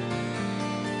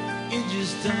 it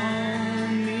just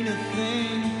don't mean a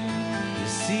thing. You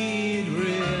see, it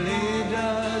really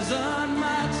doesn't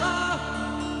matter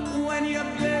when you're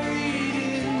buried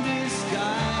in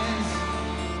disguise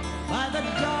by the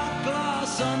dark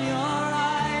glass on your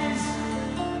eyes.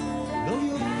 Though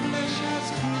your flesh has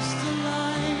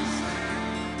crystallized,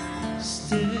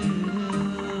 still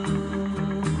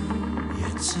you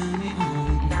turn me on.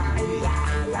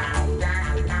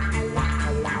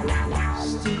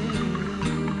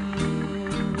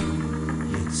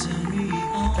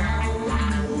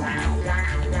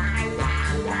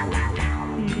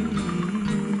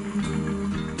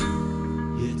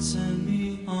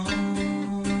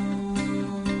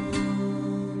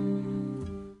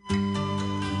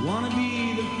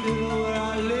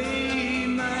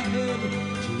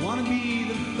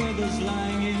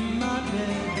 Lying in my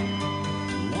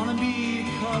bed, wanna be a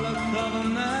color cover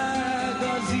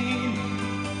magazine,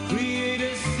 create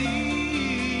a scene.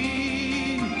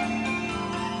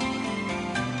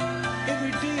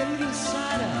 Every day a little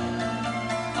sadder,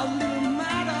 a little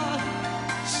madder.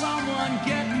 Someone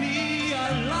get me a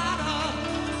ladder.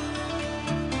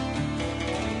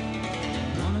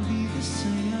 Wanna be the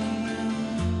singer,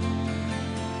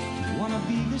 wanna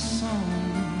be the song.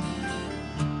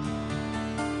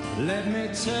 Let me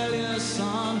tell you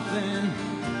something,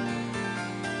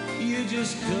 you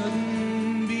just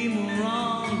couldn't be more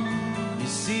wrong. You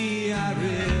see, I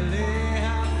really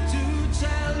have to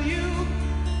tell you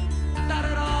that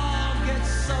it all gets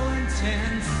so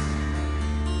intense.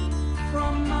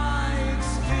 From my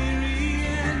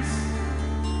experience,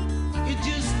 it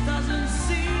just doesn't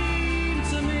seem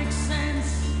to make sense.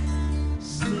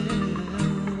 Still,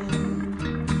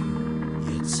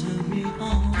 you turn me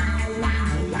on.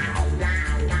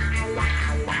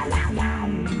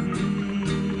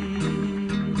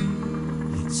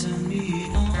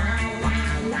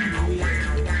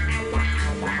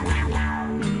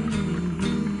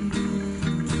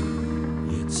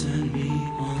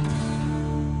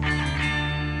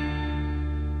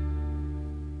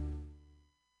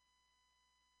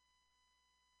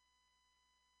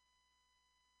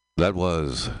 That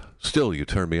was Still You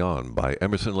Turn Me On by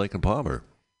Emerson, Lake and Palmer.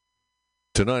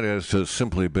 Tonight has just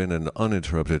simply been an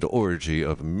uninterrupted orgy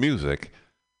of music,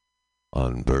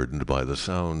 unburdened by the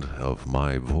sound of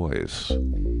my voice,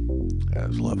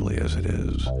 as lovely as it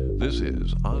is. This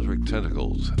is Osric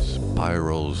Tentacles,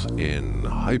 Spirals in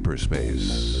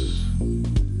Hyperspace.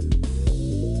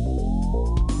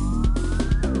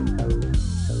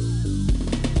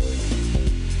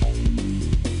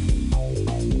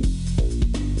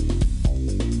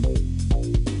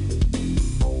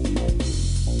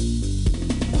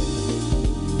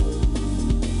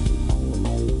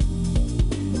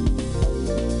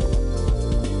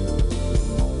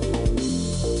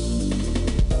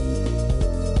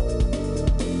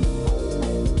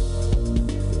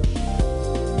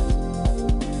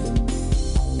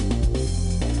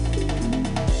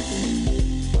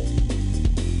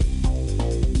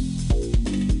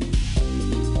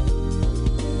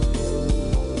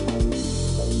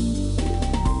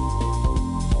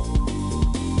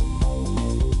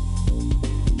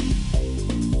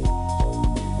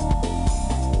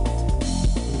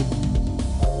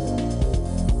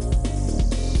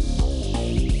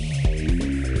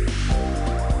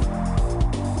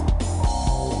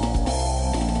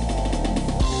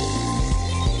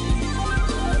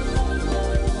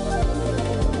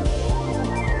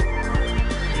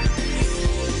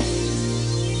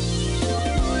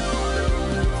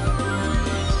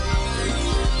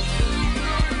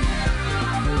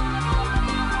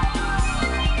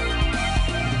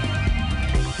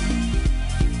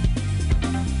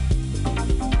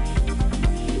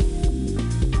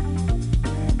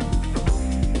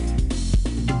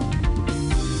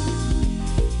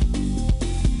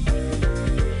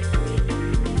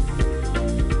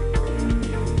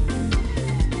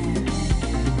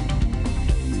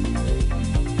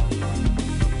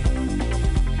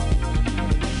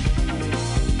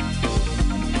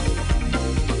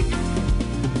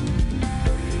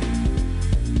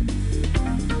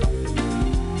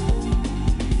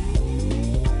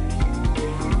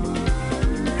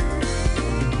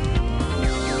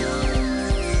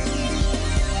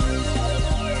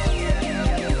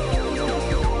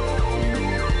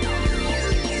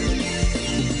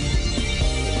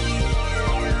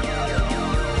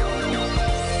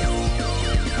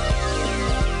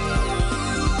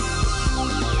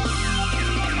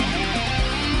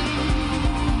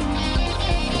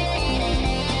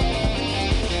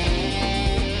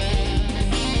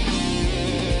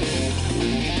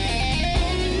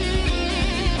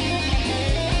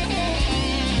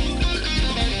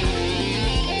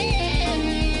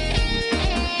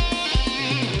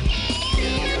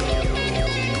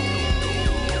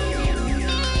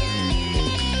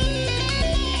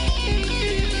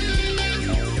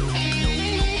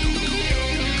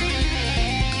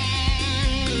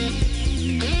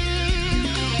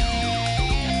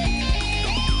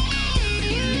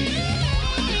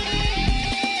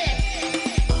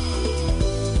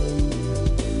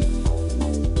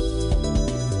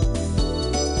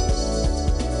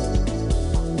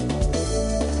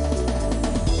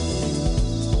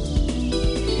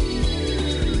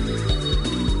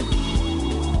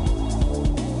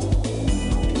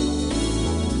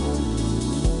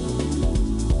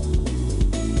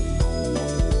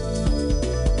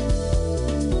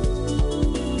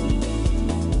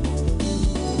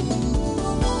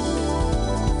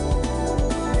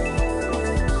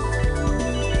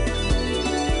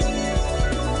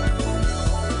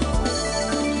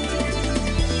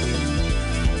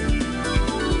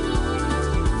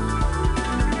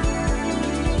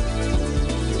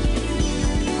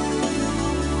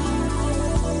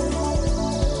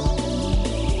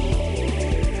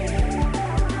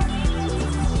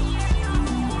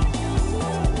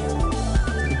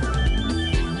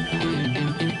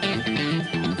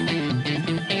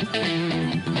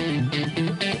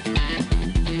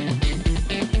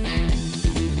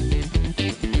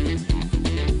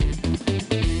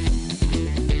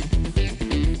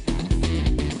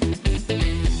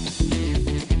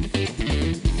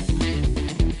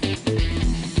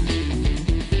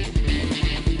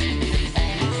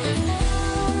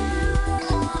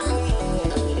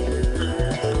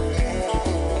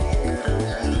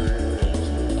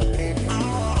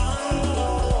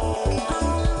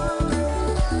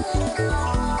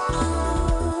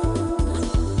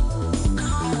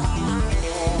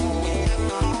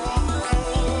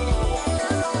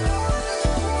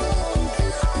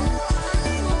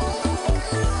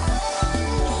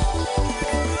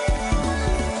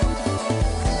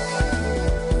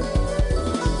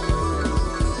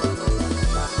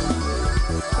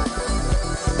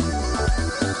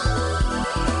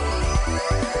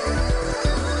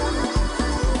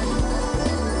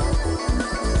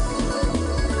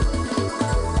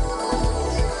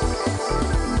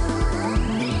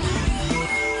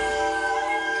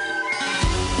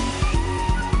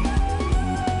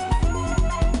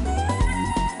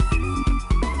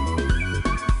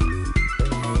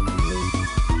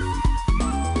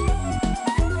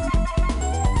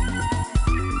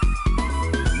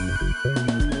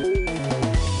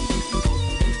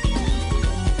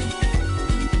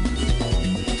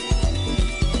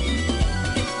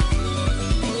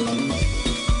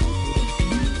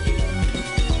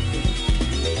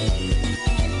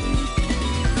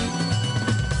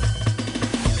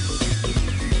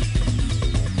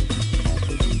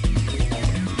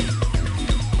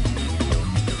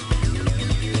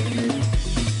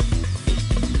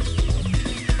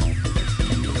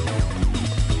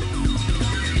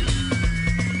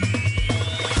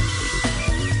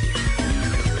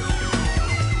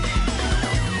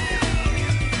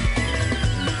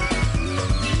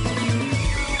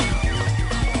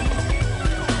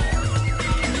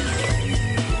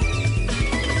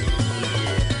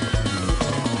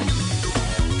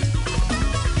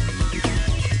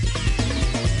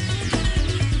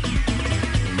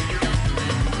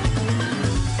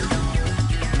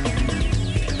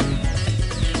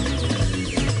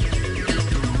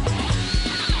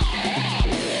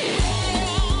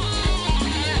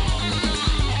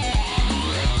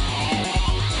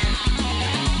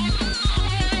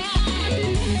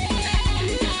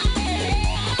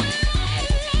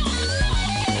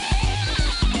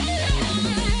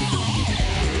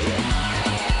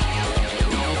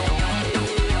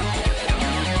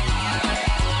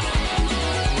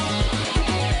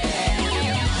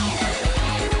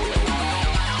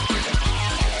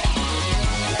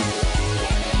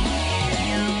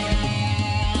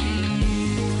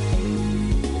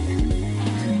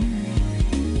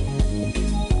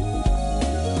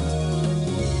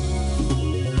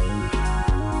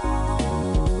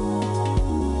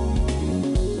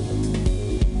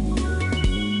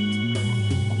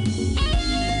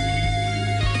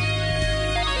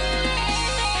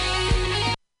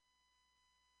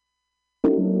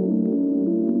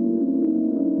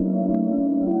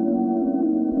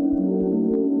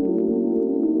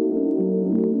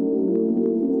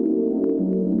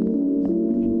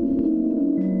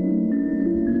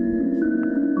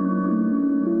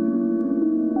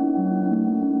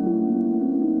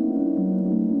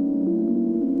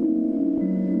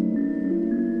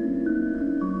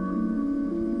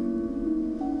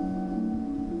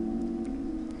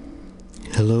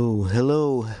 Hello,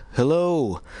 hello,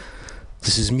 hello.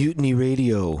 This is Mutiny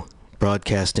Radio,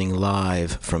 broadcasting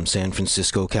live from San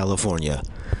Francisco, California,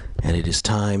 and it is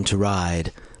time to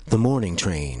ride the morning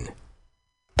train.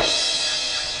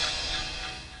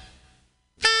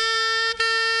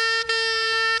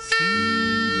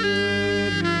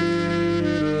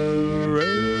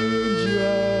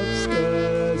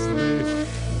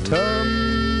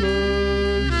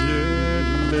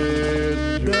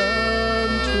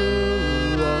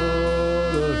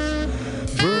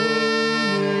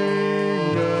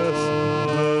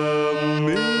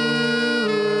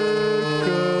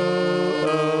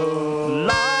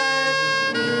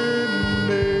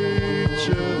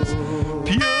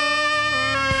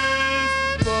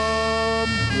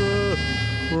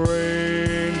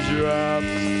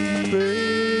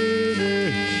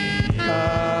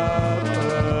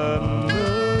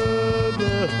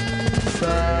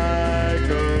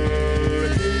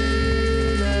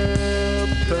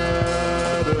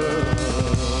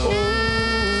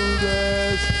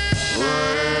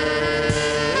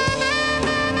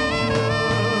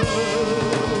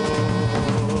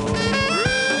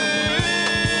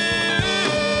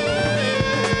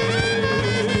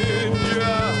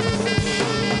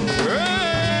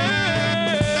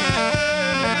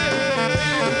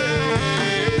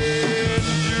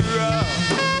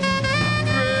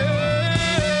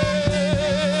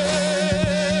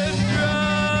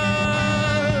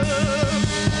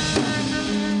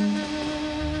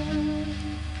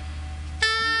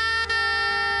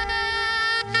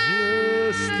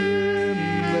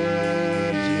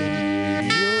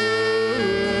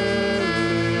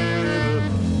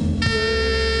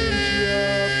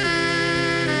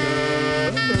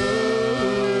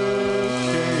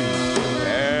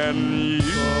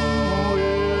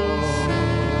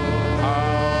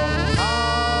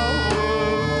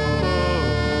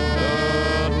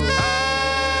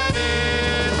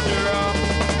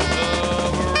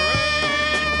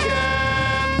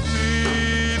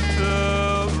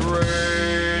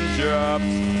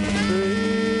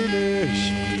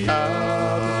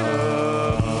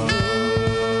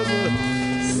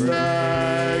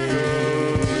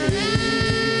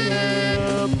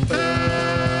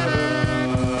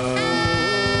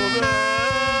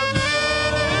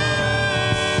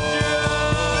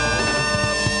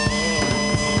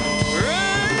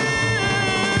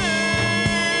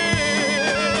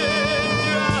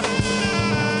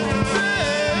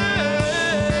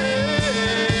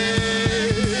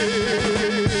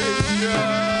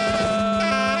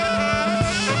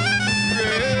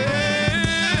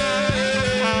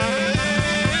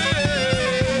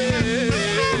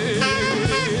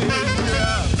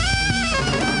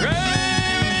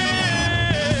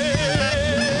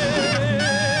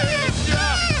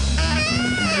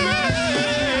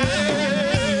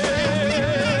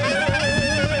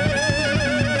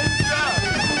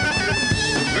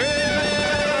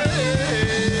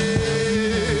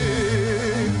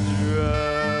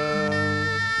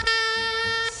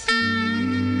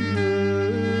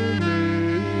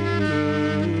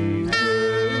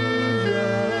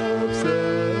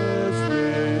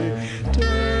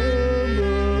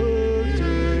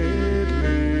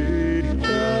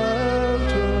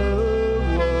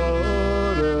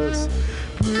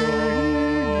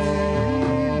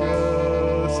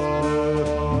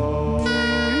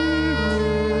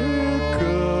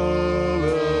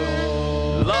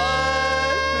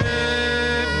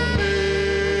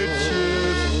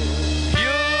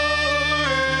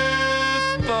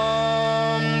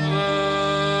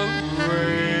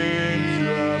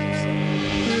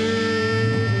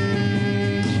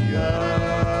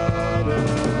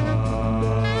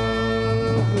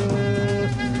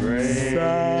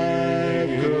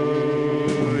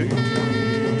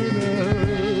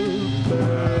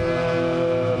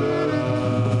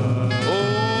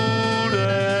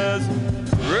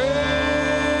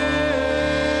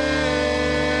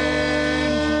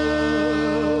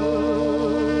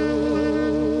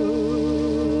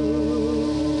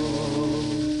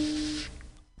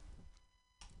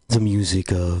 The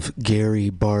music of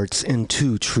Gary Bartz and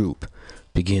Two Troop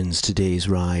begins today's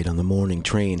ride on the morning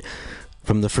train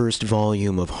from the first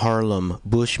volume of Harlem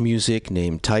Bush music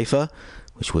named Taifa,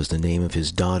 which was the name of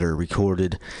his daughter,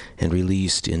 recorded and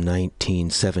released in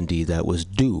 1970. That was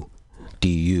Du,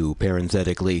 D-U,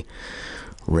 parenthetically,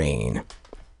 Rain.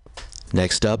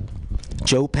 Next up,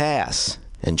 Joe Pass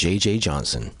and J.J.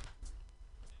 Johnson.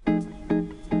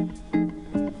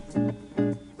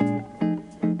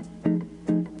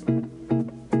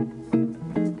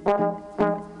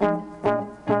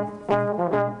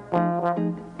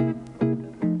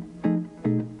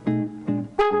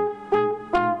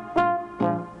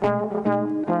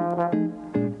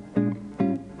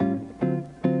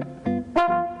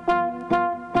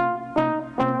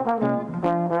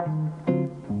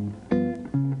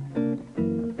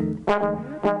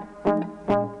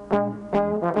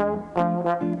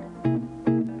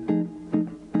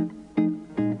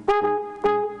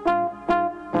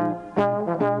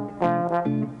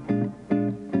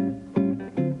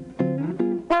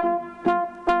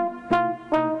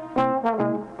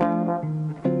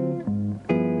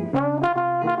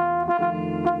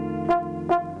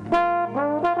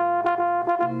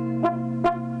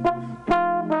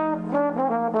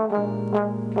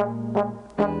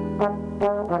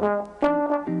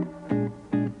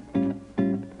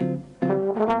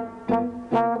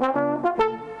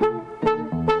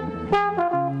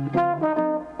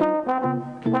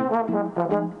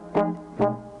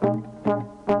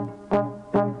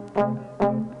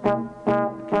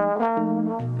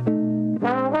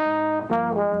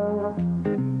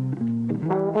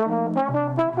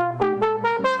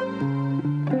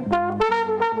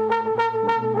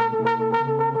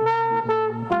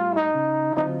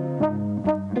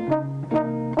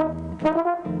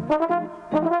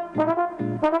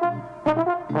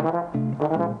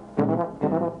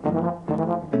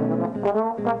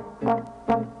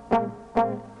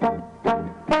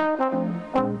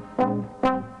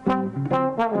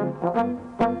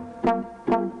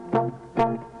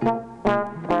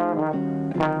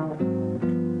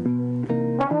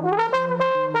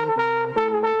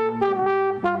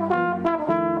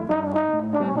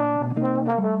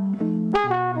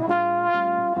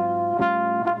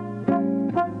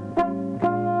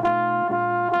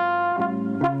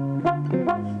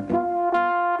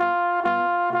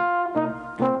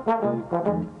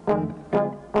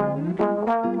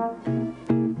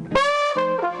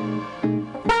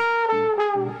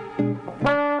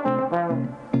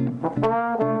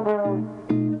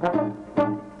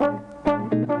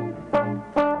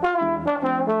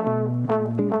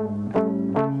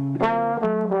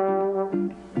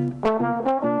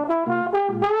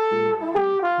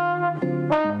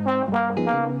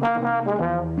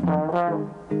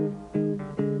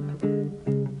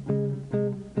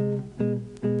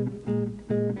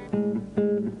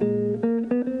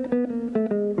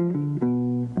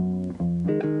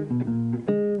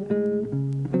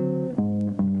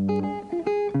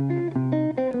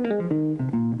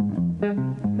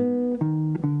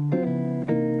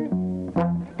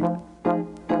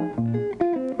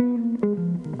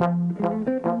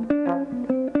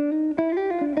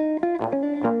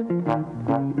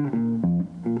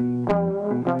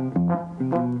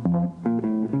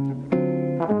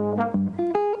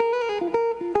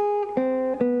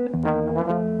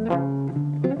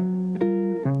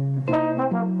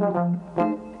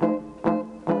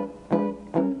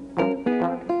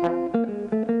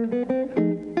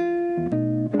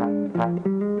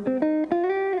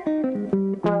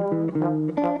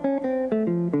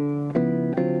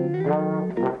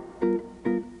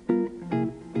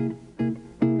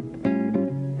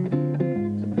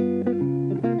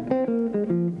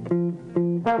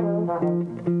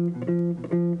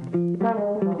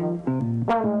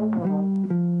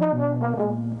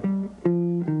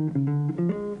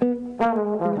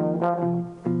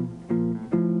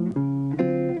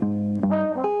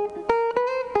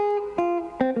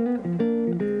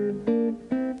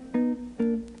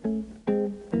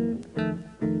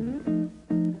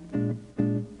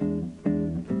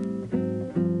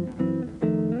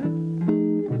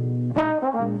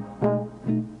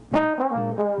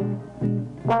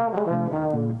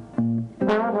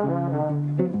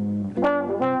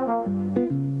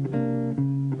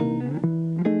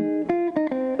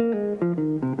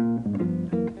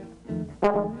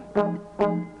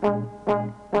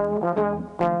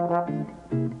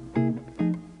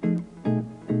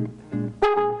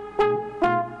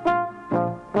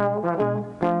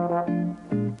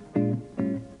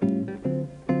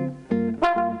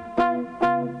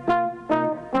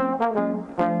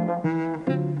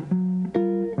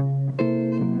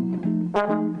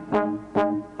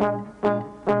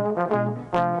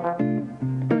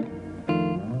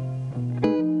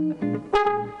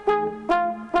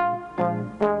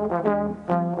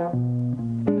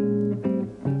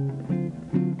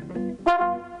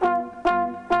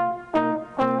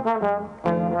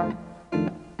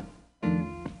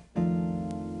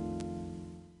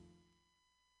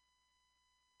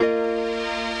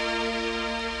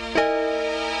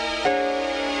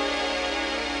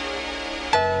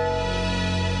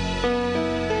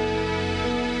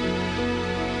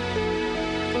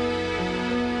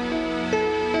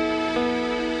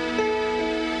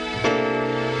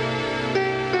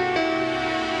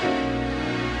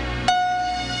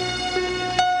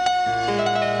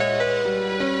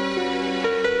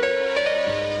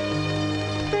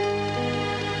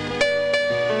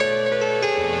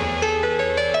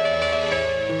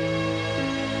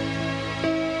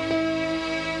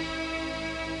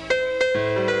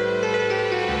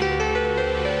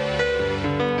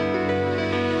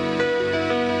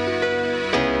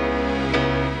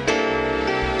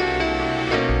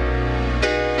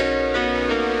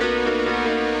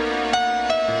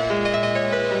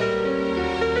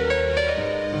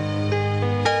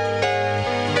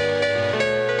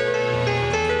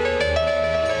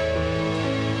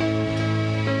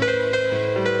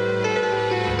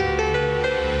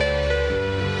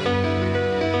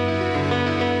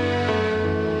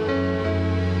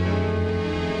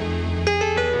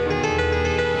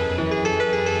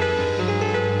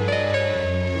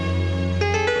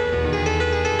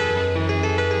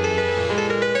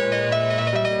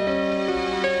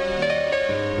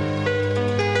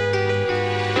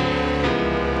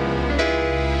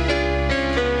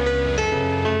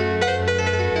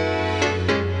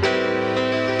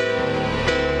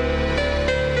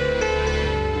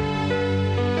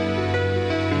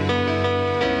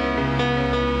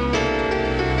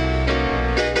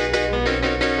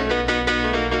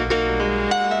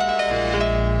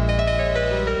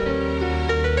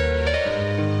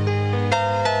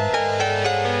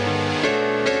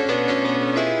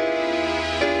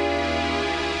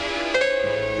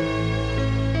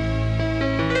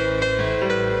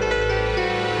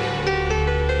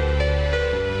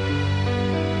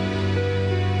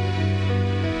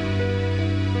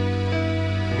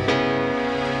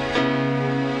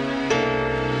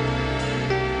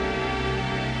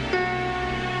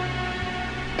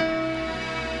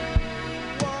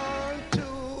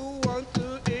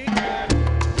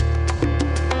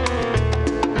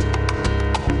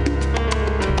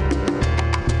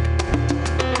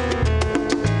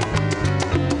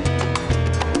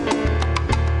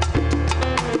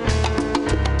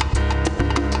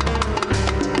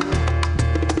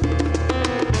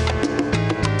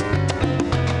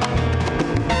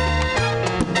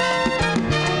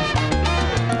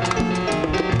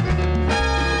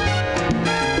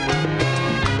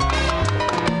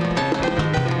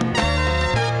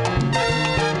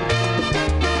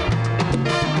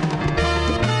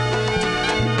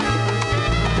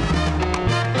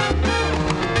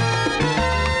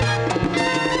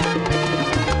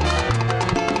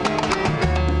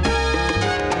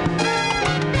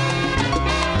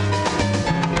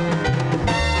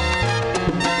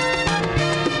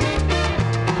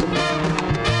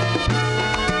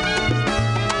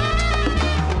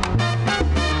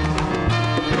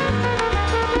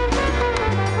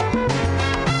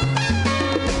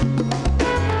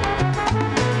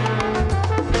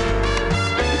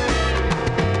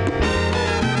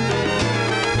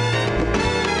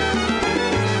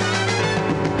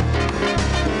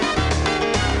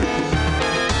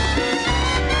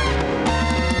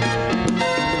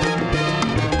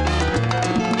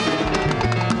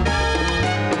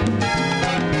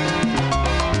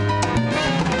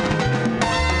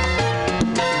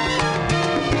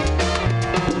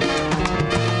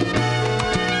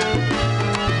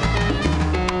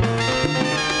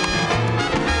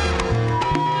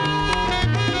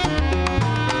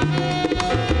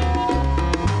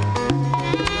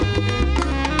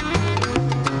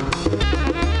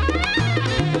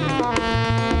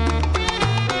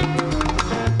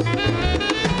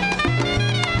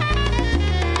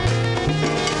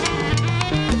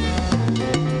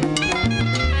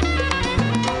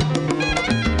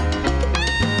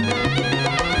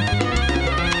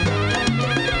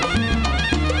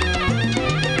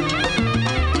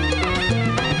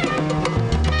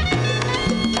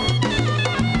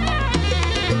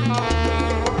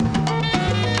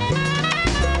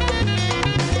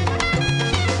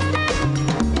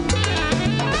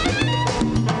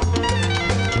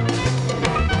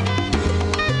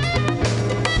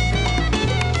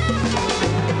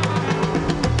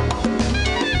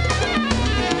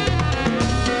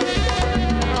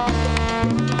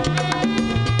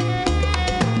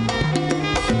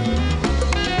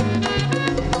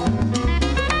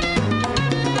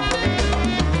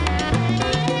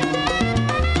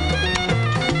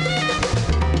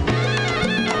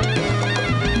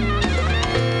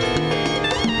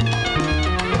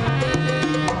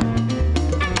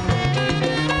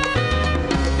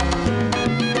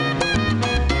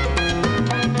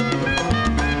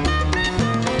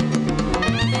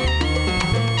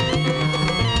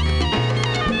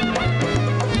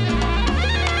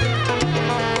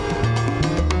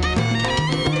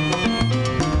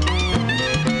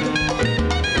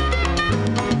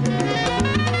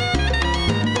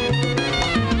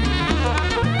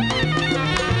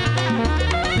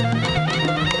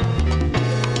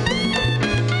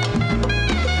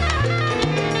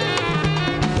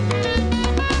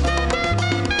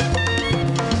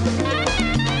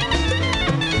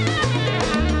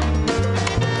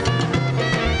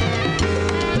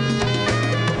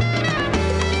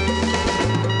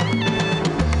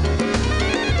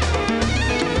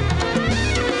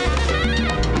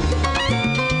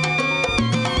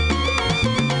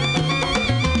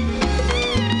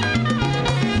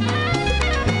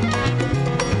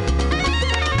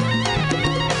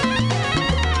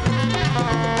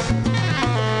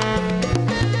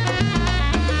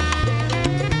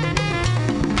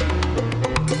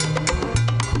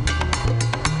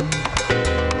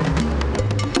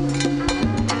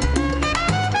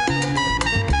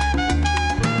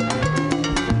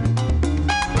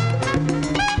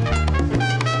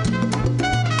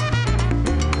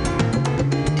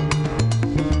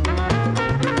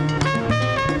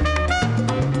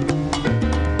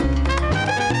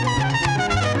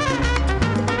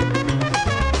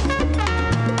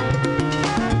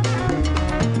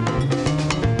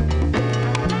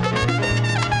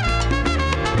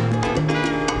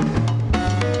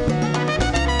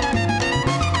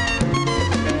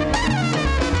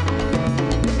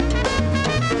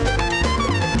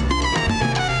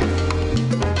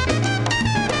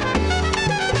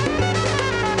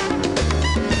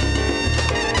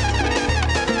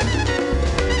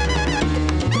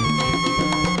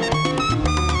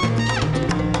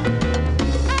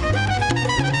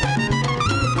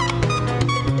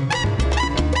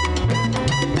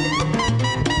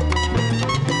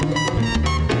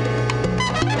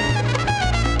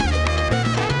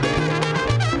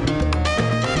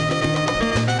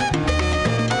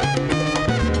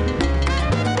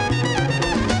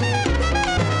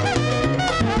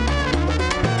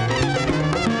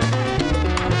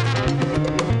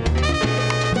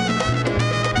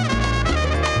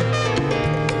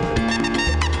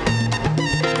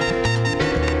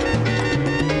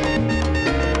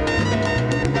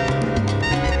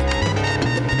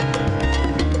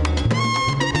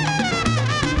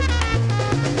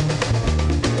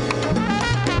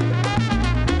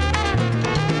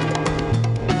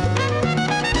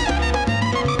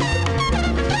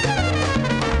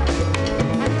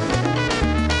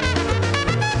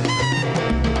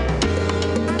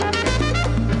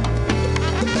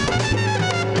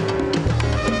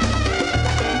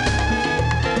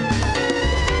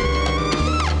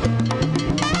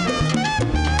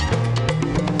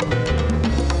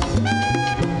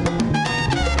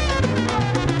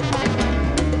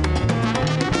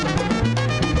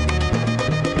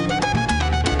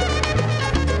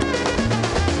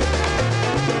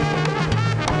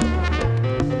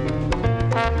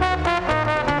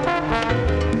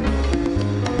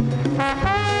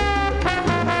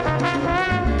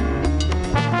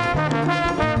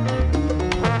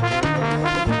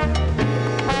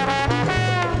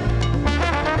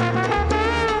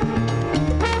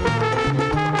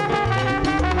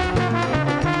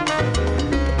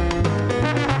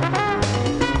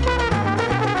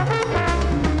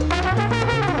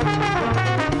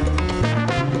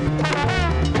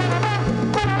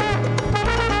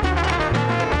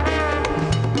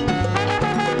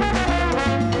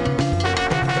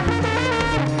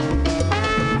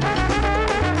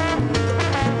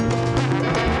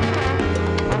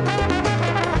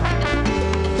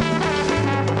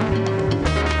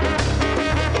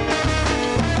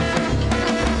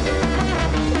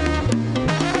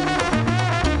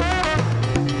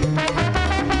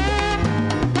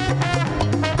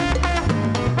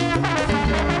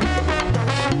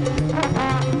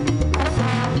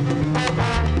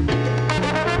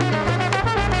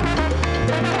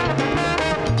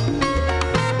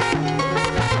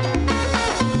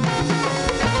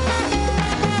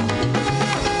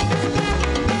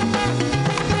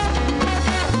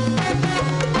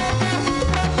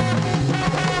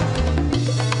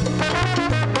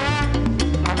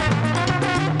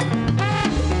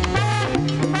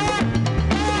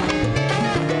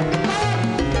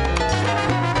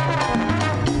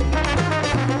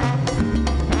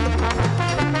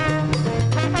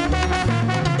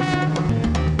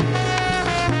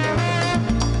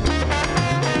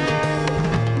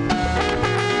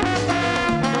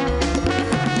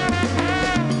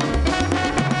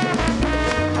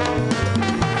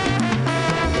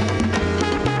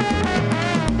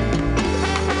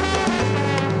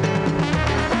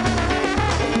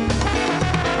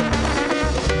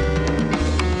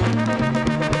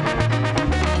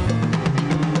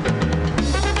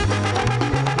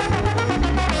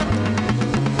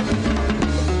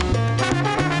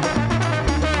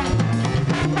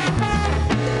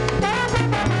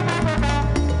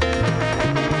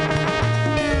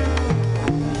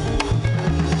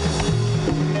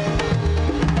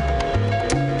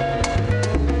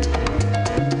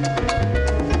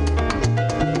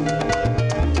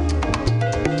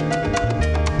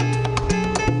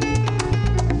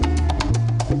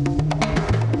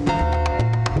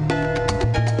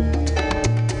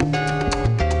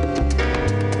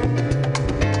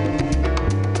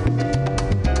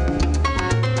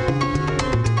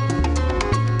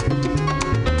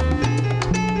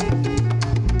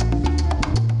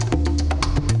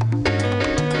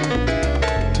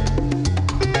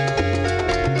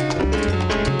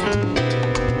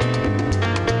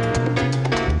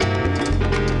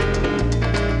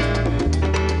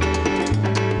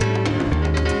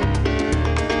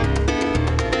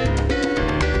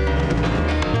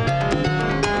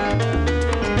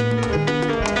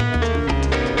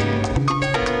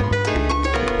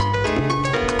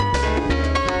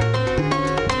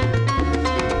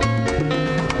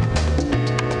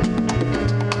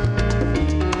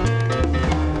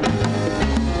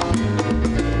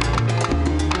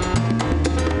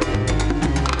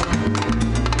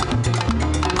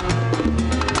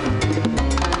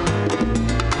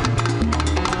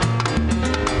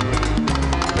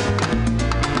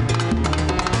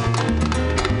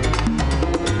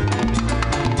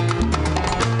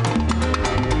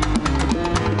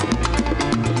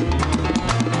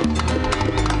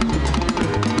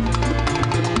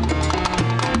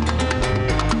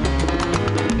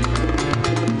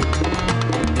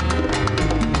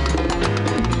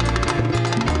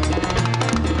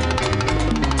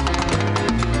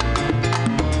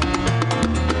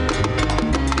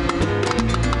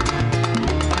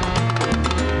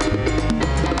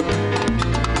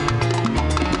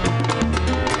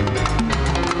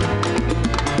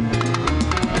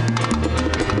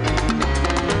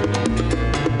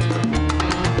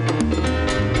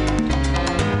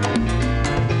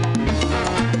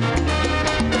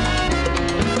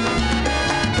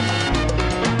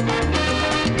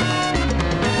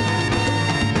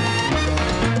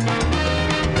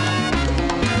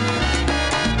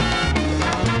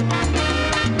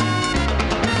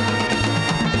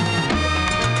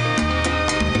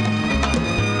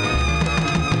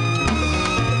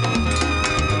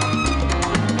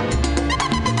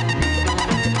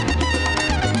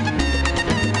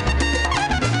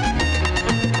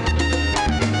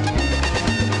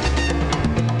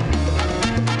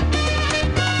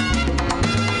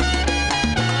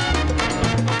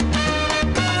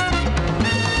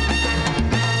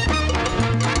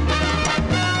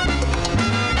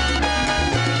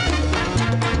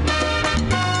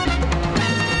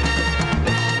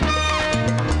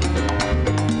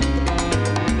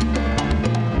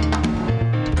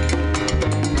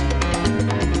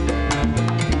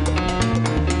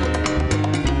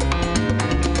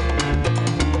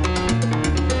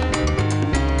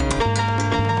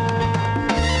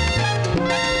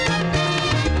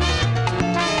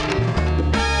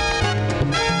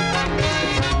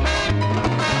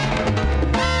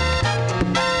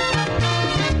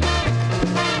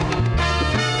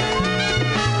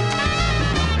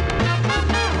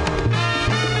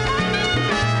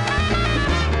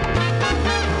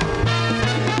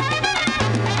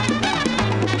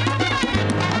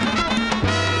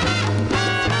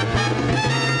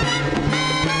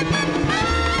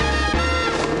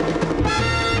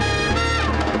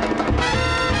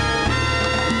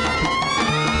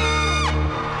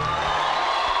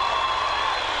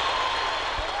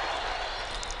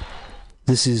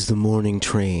 This is the Morning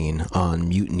Train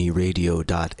on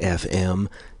MutinyRadio.fm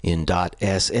in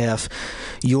 .sf,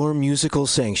 your musical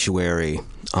sanctuary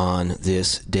on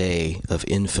this day of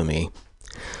infamy.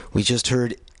 We just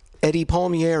heard Eddie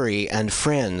Palmieri and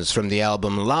Friends from the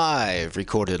album Live,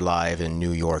 recorded live in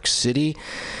New York City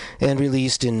and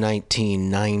released in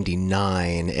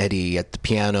 1999. Eddie at the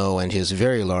piano and his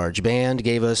very large band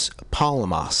gave us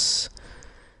Palamas.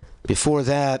 Before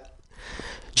that,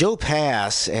 Joe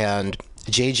Pass and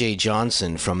J.J.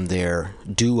 Johnson from their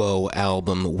duo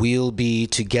album We'll Be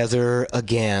Together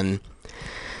Again.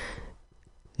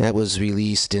 That was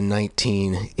released in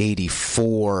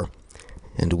 1984,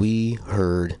 and we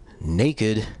heard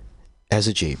Naked as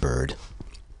a Jaybird.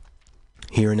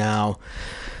 Here now,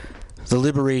 the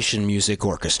Liberation Music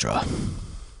Orchestra.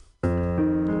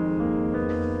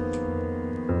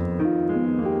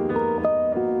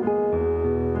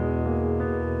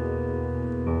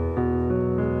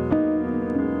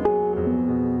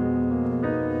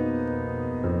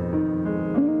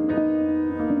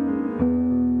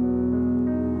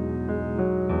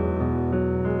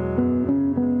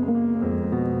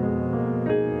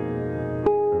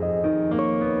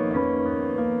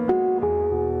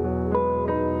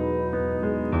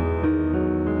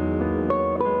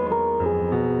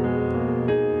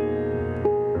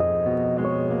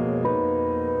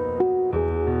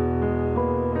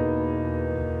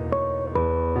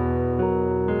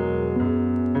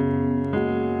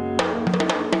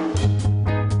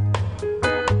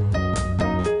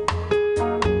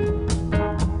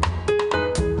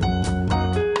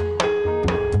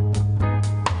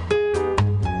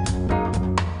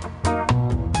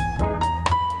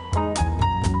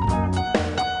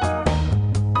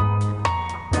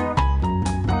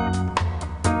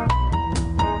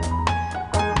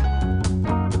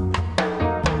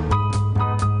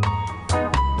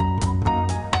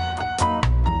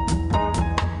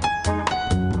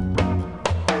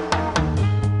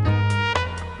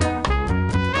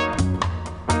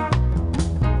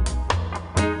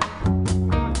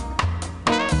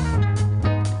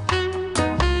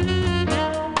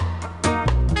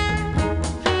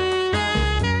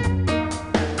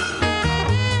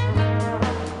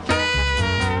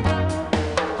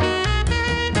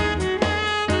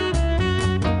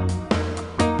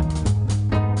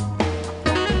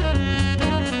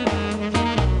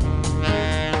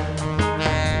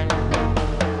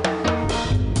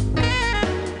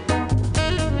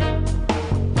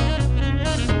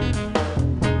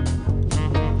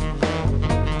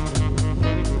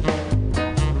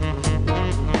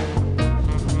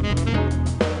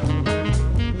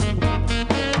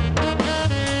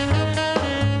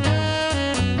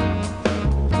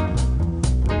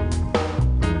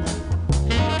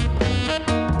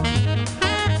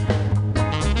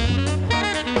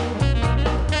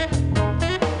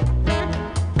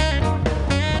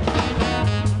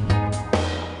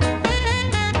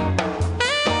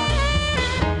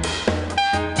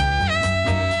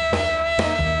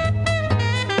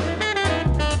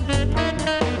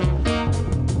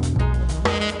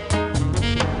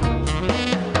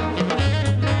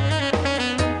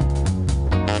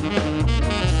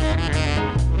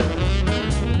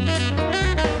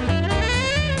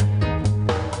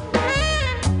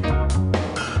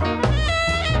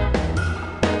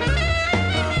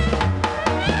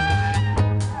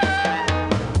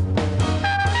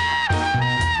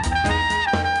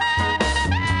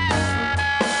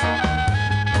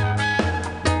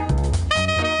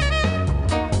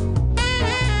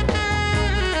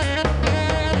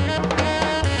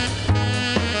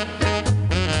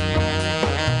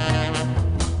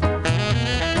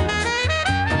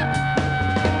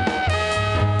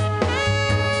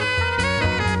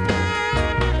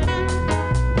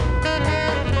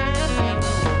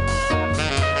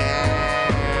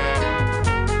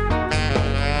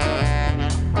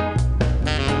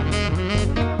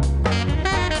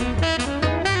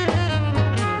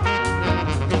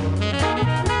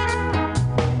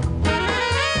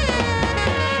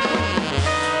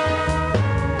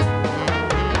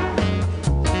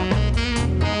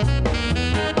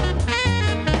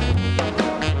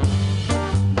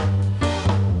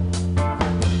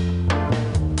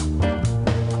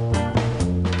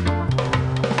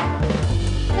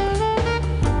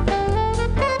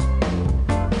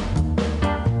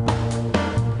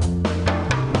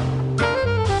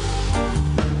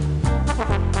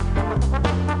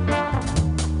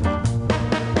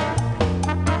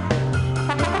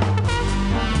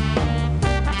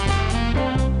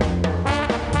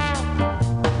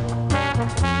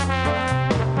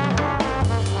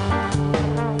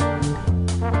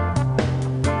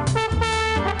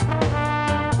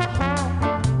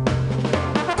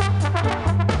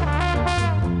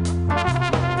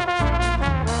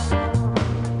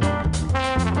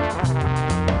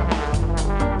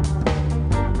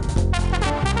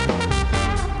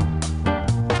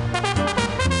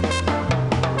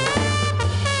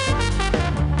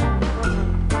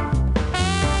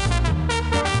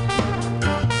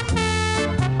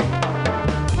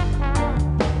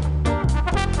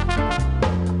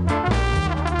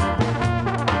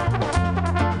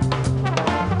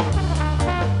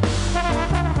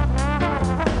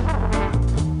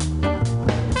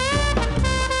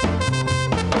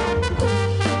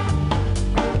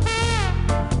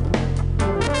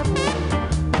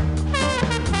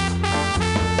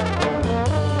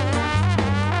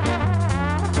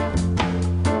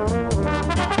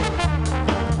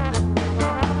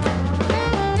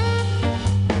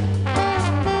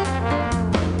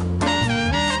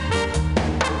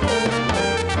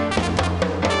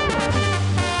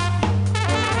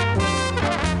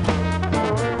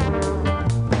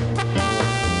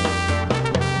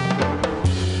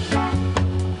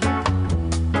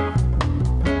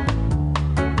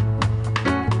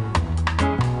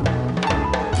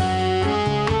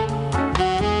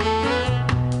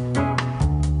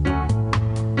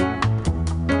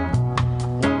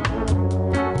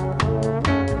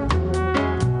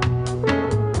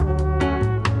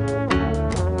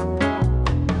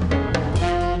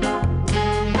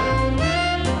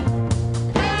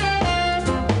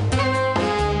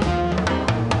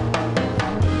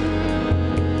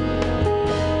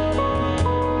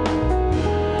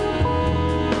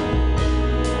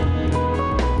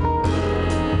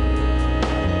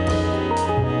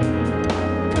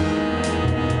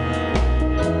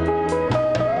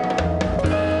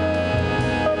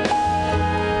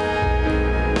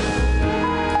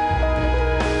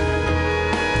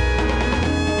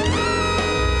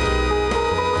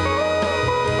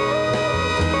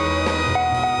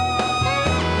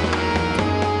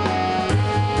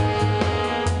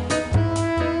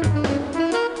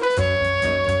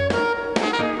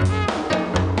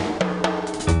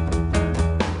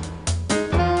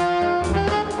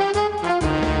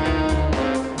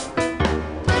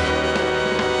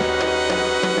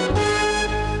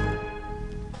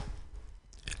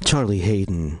 Charlie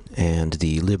Hayden and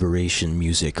the Liberation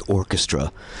Music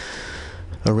Orchestra,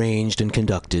 arranged and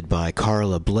conducted by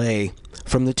Carla Bley,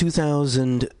 from the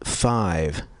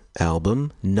 2005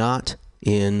 album Not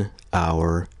in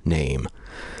Our Name.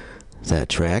 That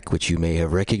track, which you may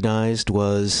have recognized,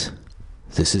 was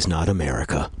This Is Not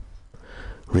America,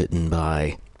 written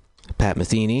by Pat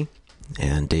Metheny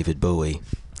and David Bowie.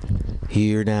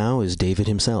 Here now is David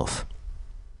himself.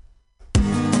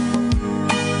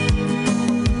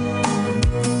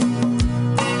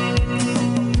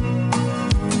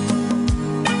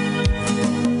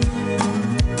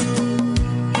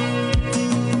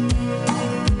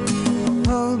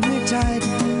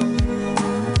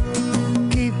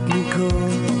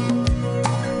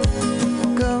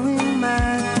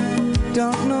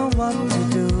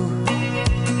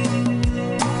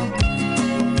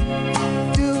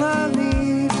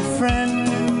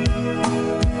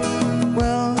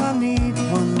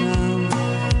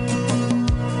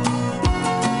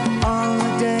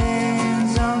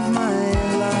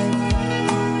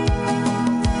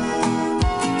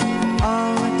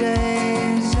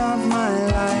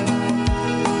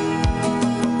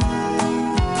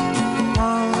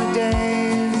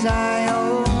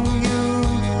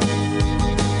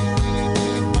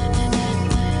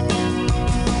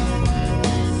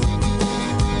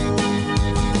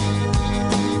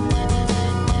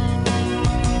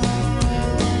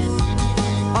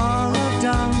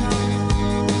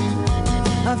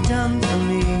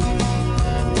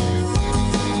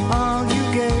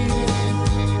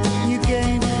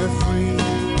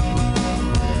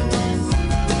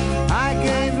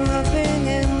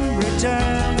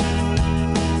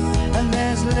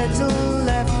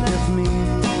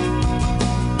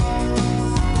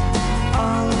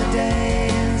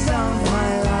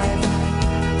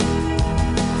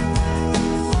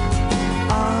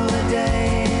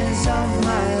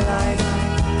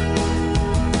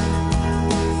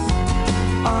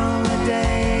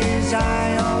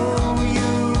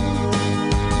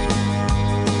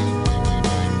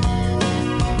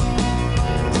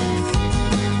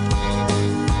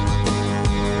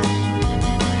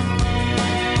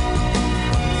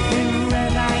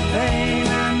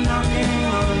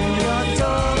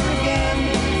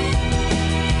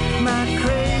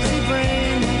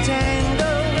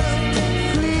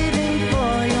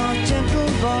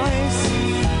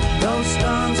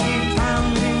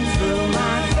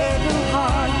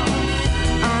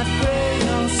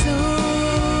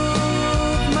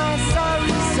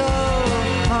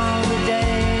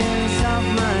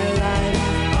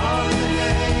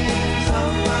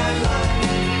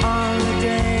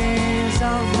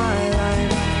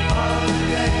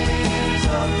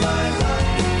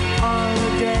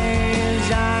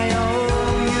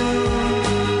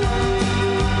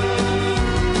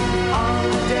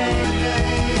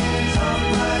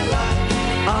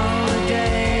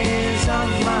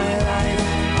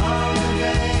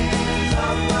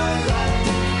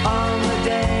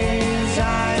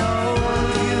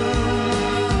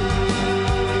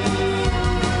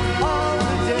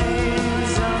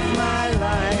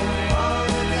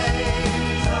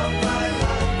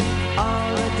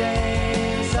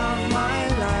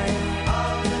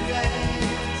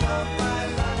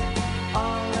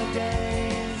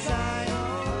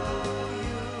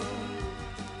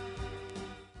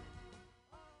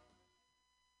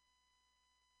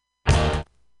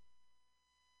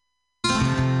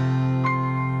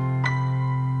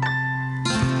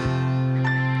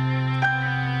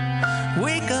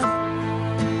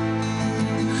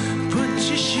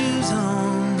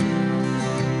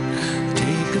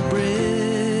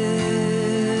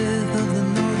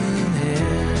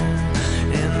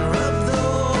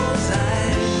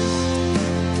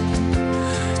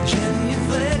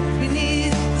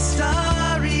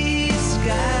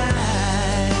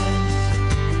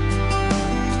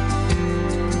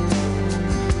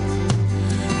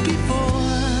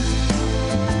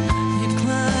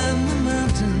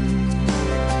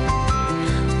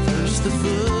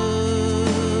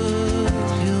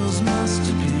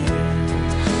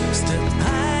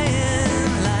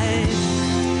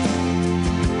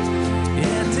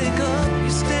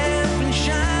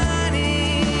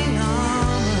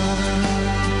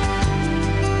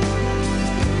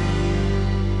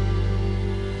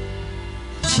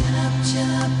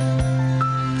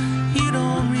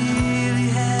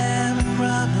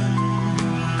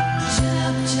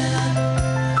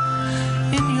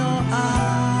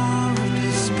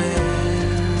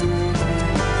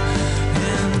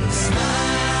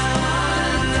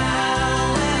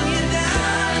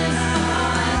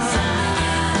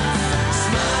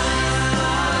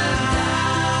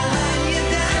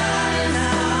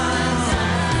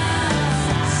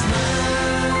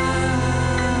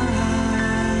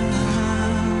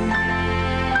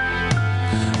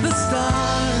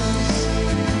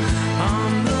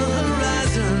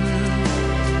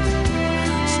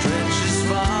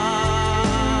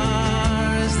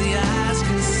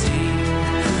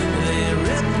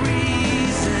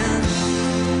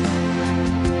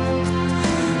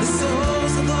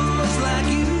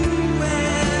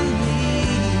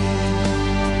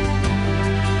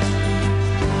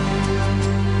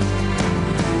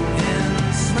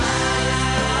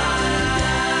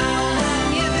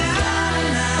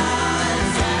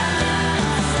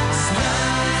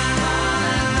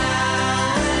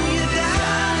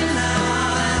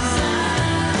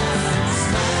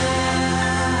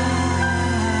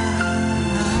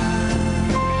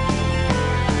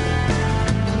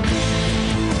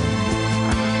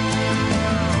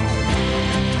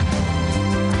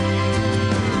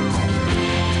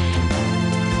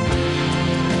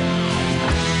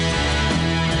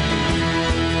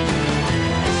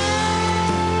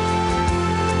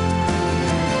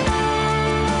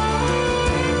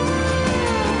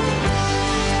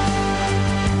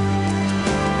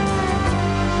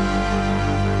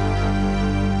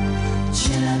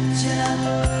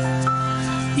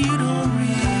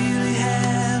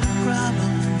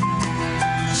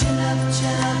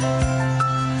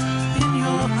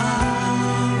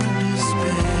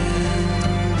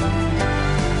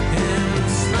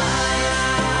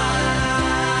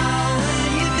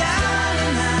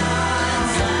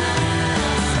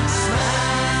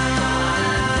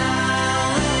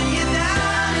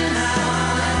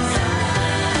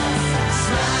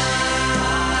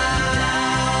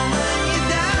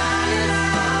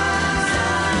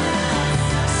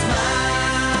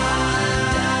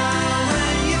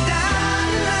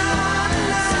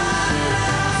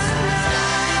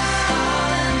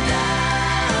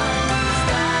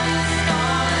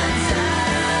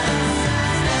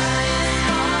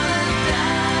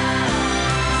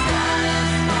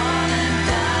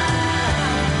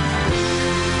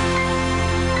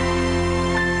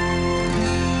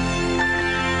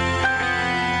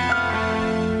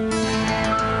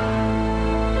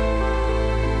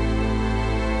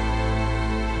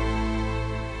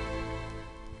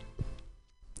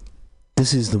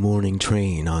 This is the morning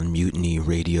train on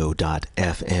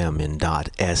MutinyRadio.fm and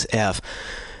 .sf,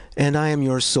 and I am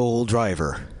your sole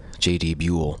driver, J.D.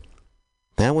 Buell.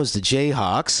 That was the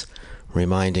Jayhawks,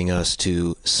 reminding us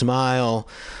to smile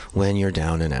when you're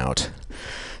down and out.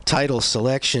 Title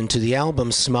selection to the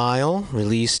album Smile,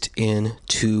 released in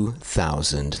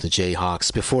 2000. The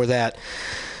Jayhawks. Before that,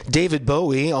 David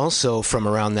Bowie, also from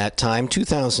around that time.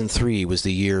 2003 was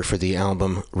the year for the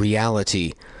album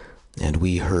Reality, and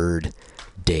we heard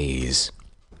Days.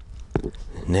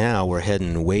 Now we're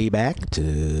heading way back to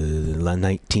the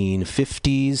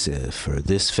 1950s for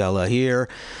this fella here,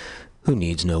 who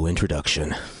needs no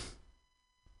introduction.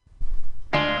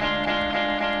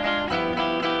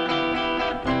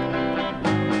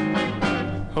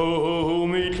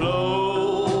 Hold me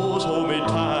close, hold me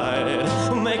tight,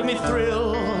 make me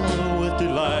thrill with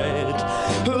delight.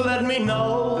 Let me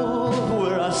know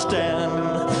where I stand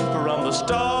from the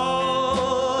start.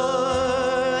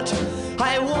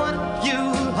 I want you,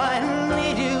 I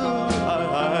need you,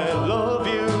 I love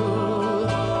you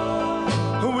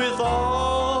with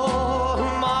all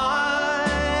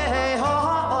my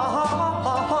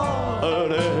heart.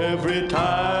 Every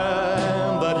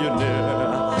time that you're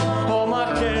near, all my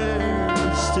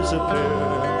cares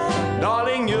disappear.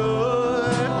 Darling, you're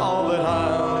all that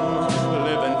I'm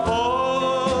living for.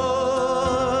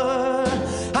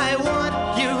 I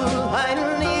want you, I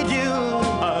need you,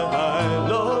 I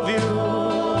love you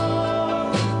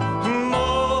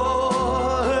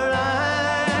more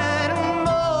and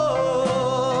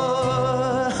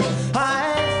more.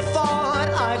 I thought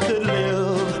I could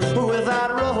live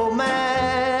without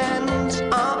romance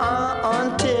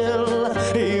until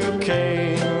you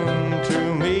came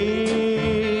to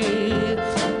me.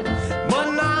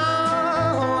 But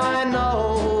now I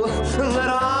know that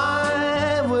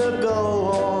I will go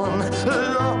on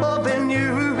loving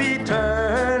you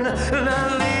eternally.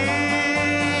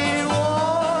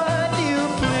 Won't you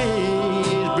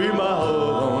please be my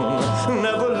own?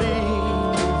 Never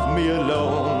leave me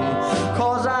alone,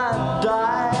 'cause I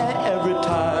die every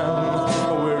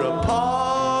time we're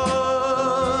apart.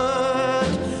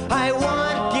 I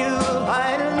want you,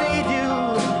 I need you,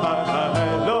 I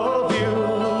love you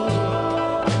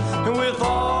with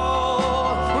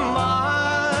all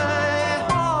my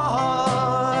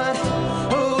heart.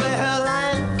 Well, I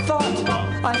thought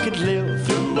I could live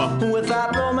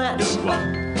without romance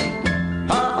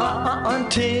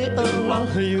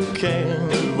until you came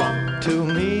to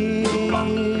me.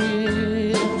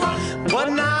 But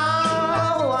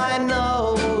now I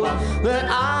know that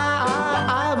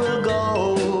I will go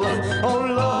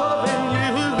on loving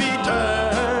you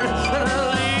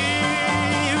eternally.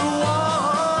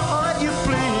 Won't you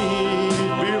please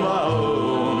be my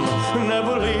own?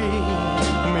 Never leave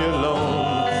me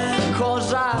alone, 'cause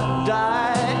I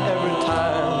die every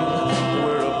time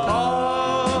we're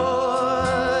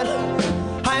apart.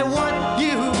 I want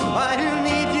you, I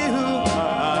need you, I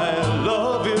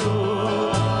love you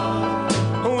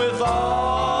with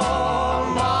all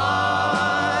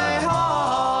my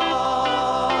heart.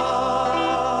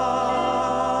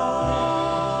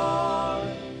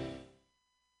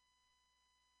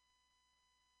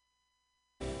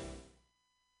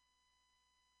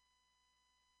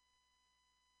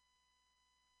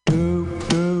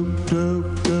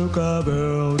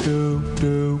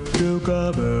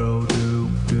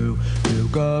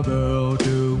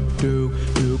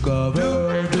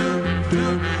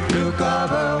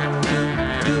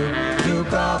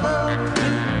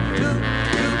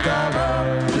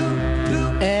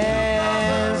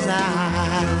 As I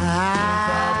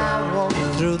walk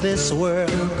through this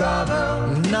world,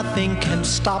 nothing can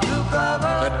stop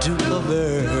a do-over.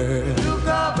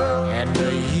 And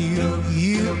you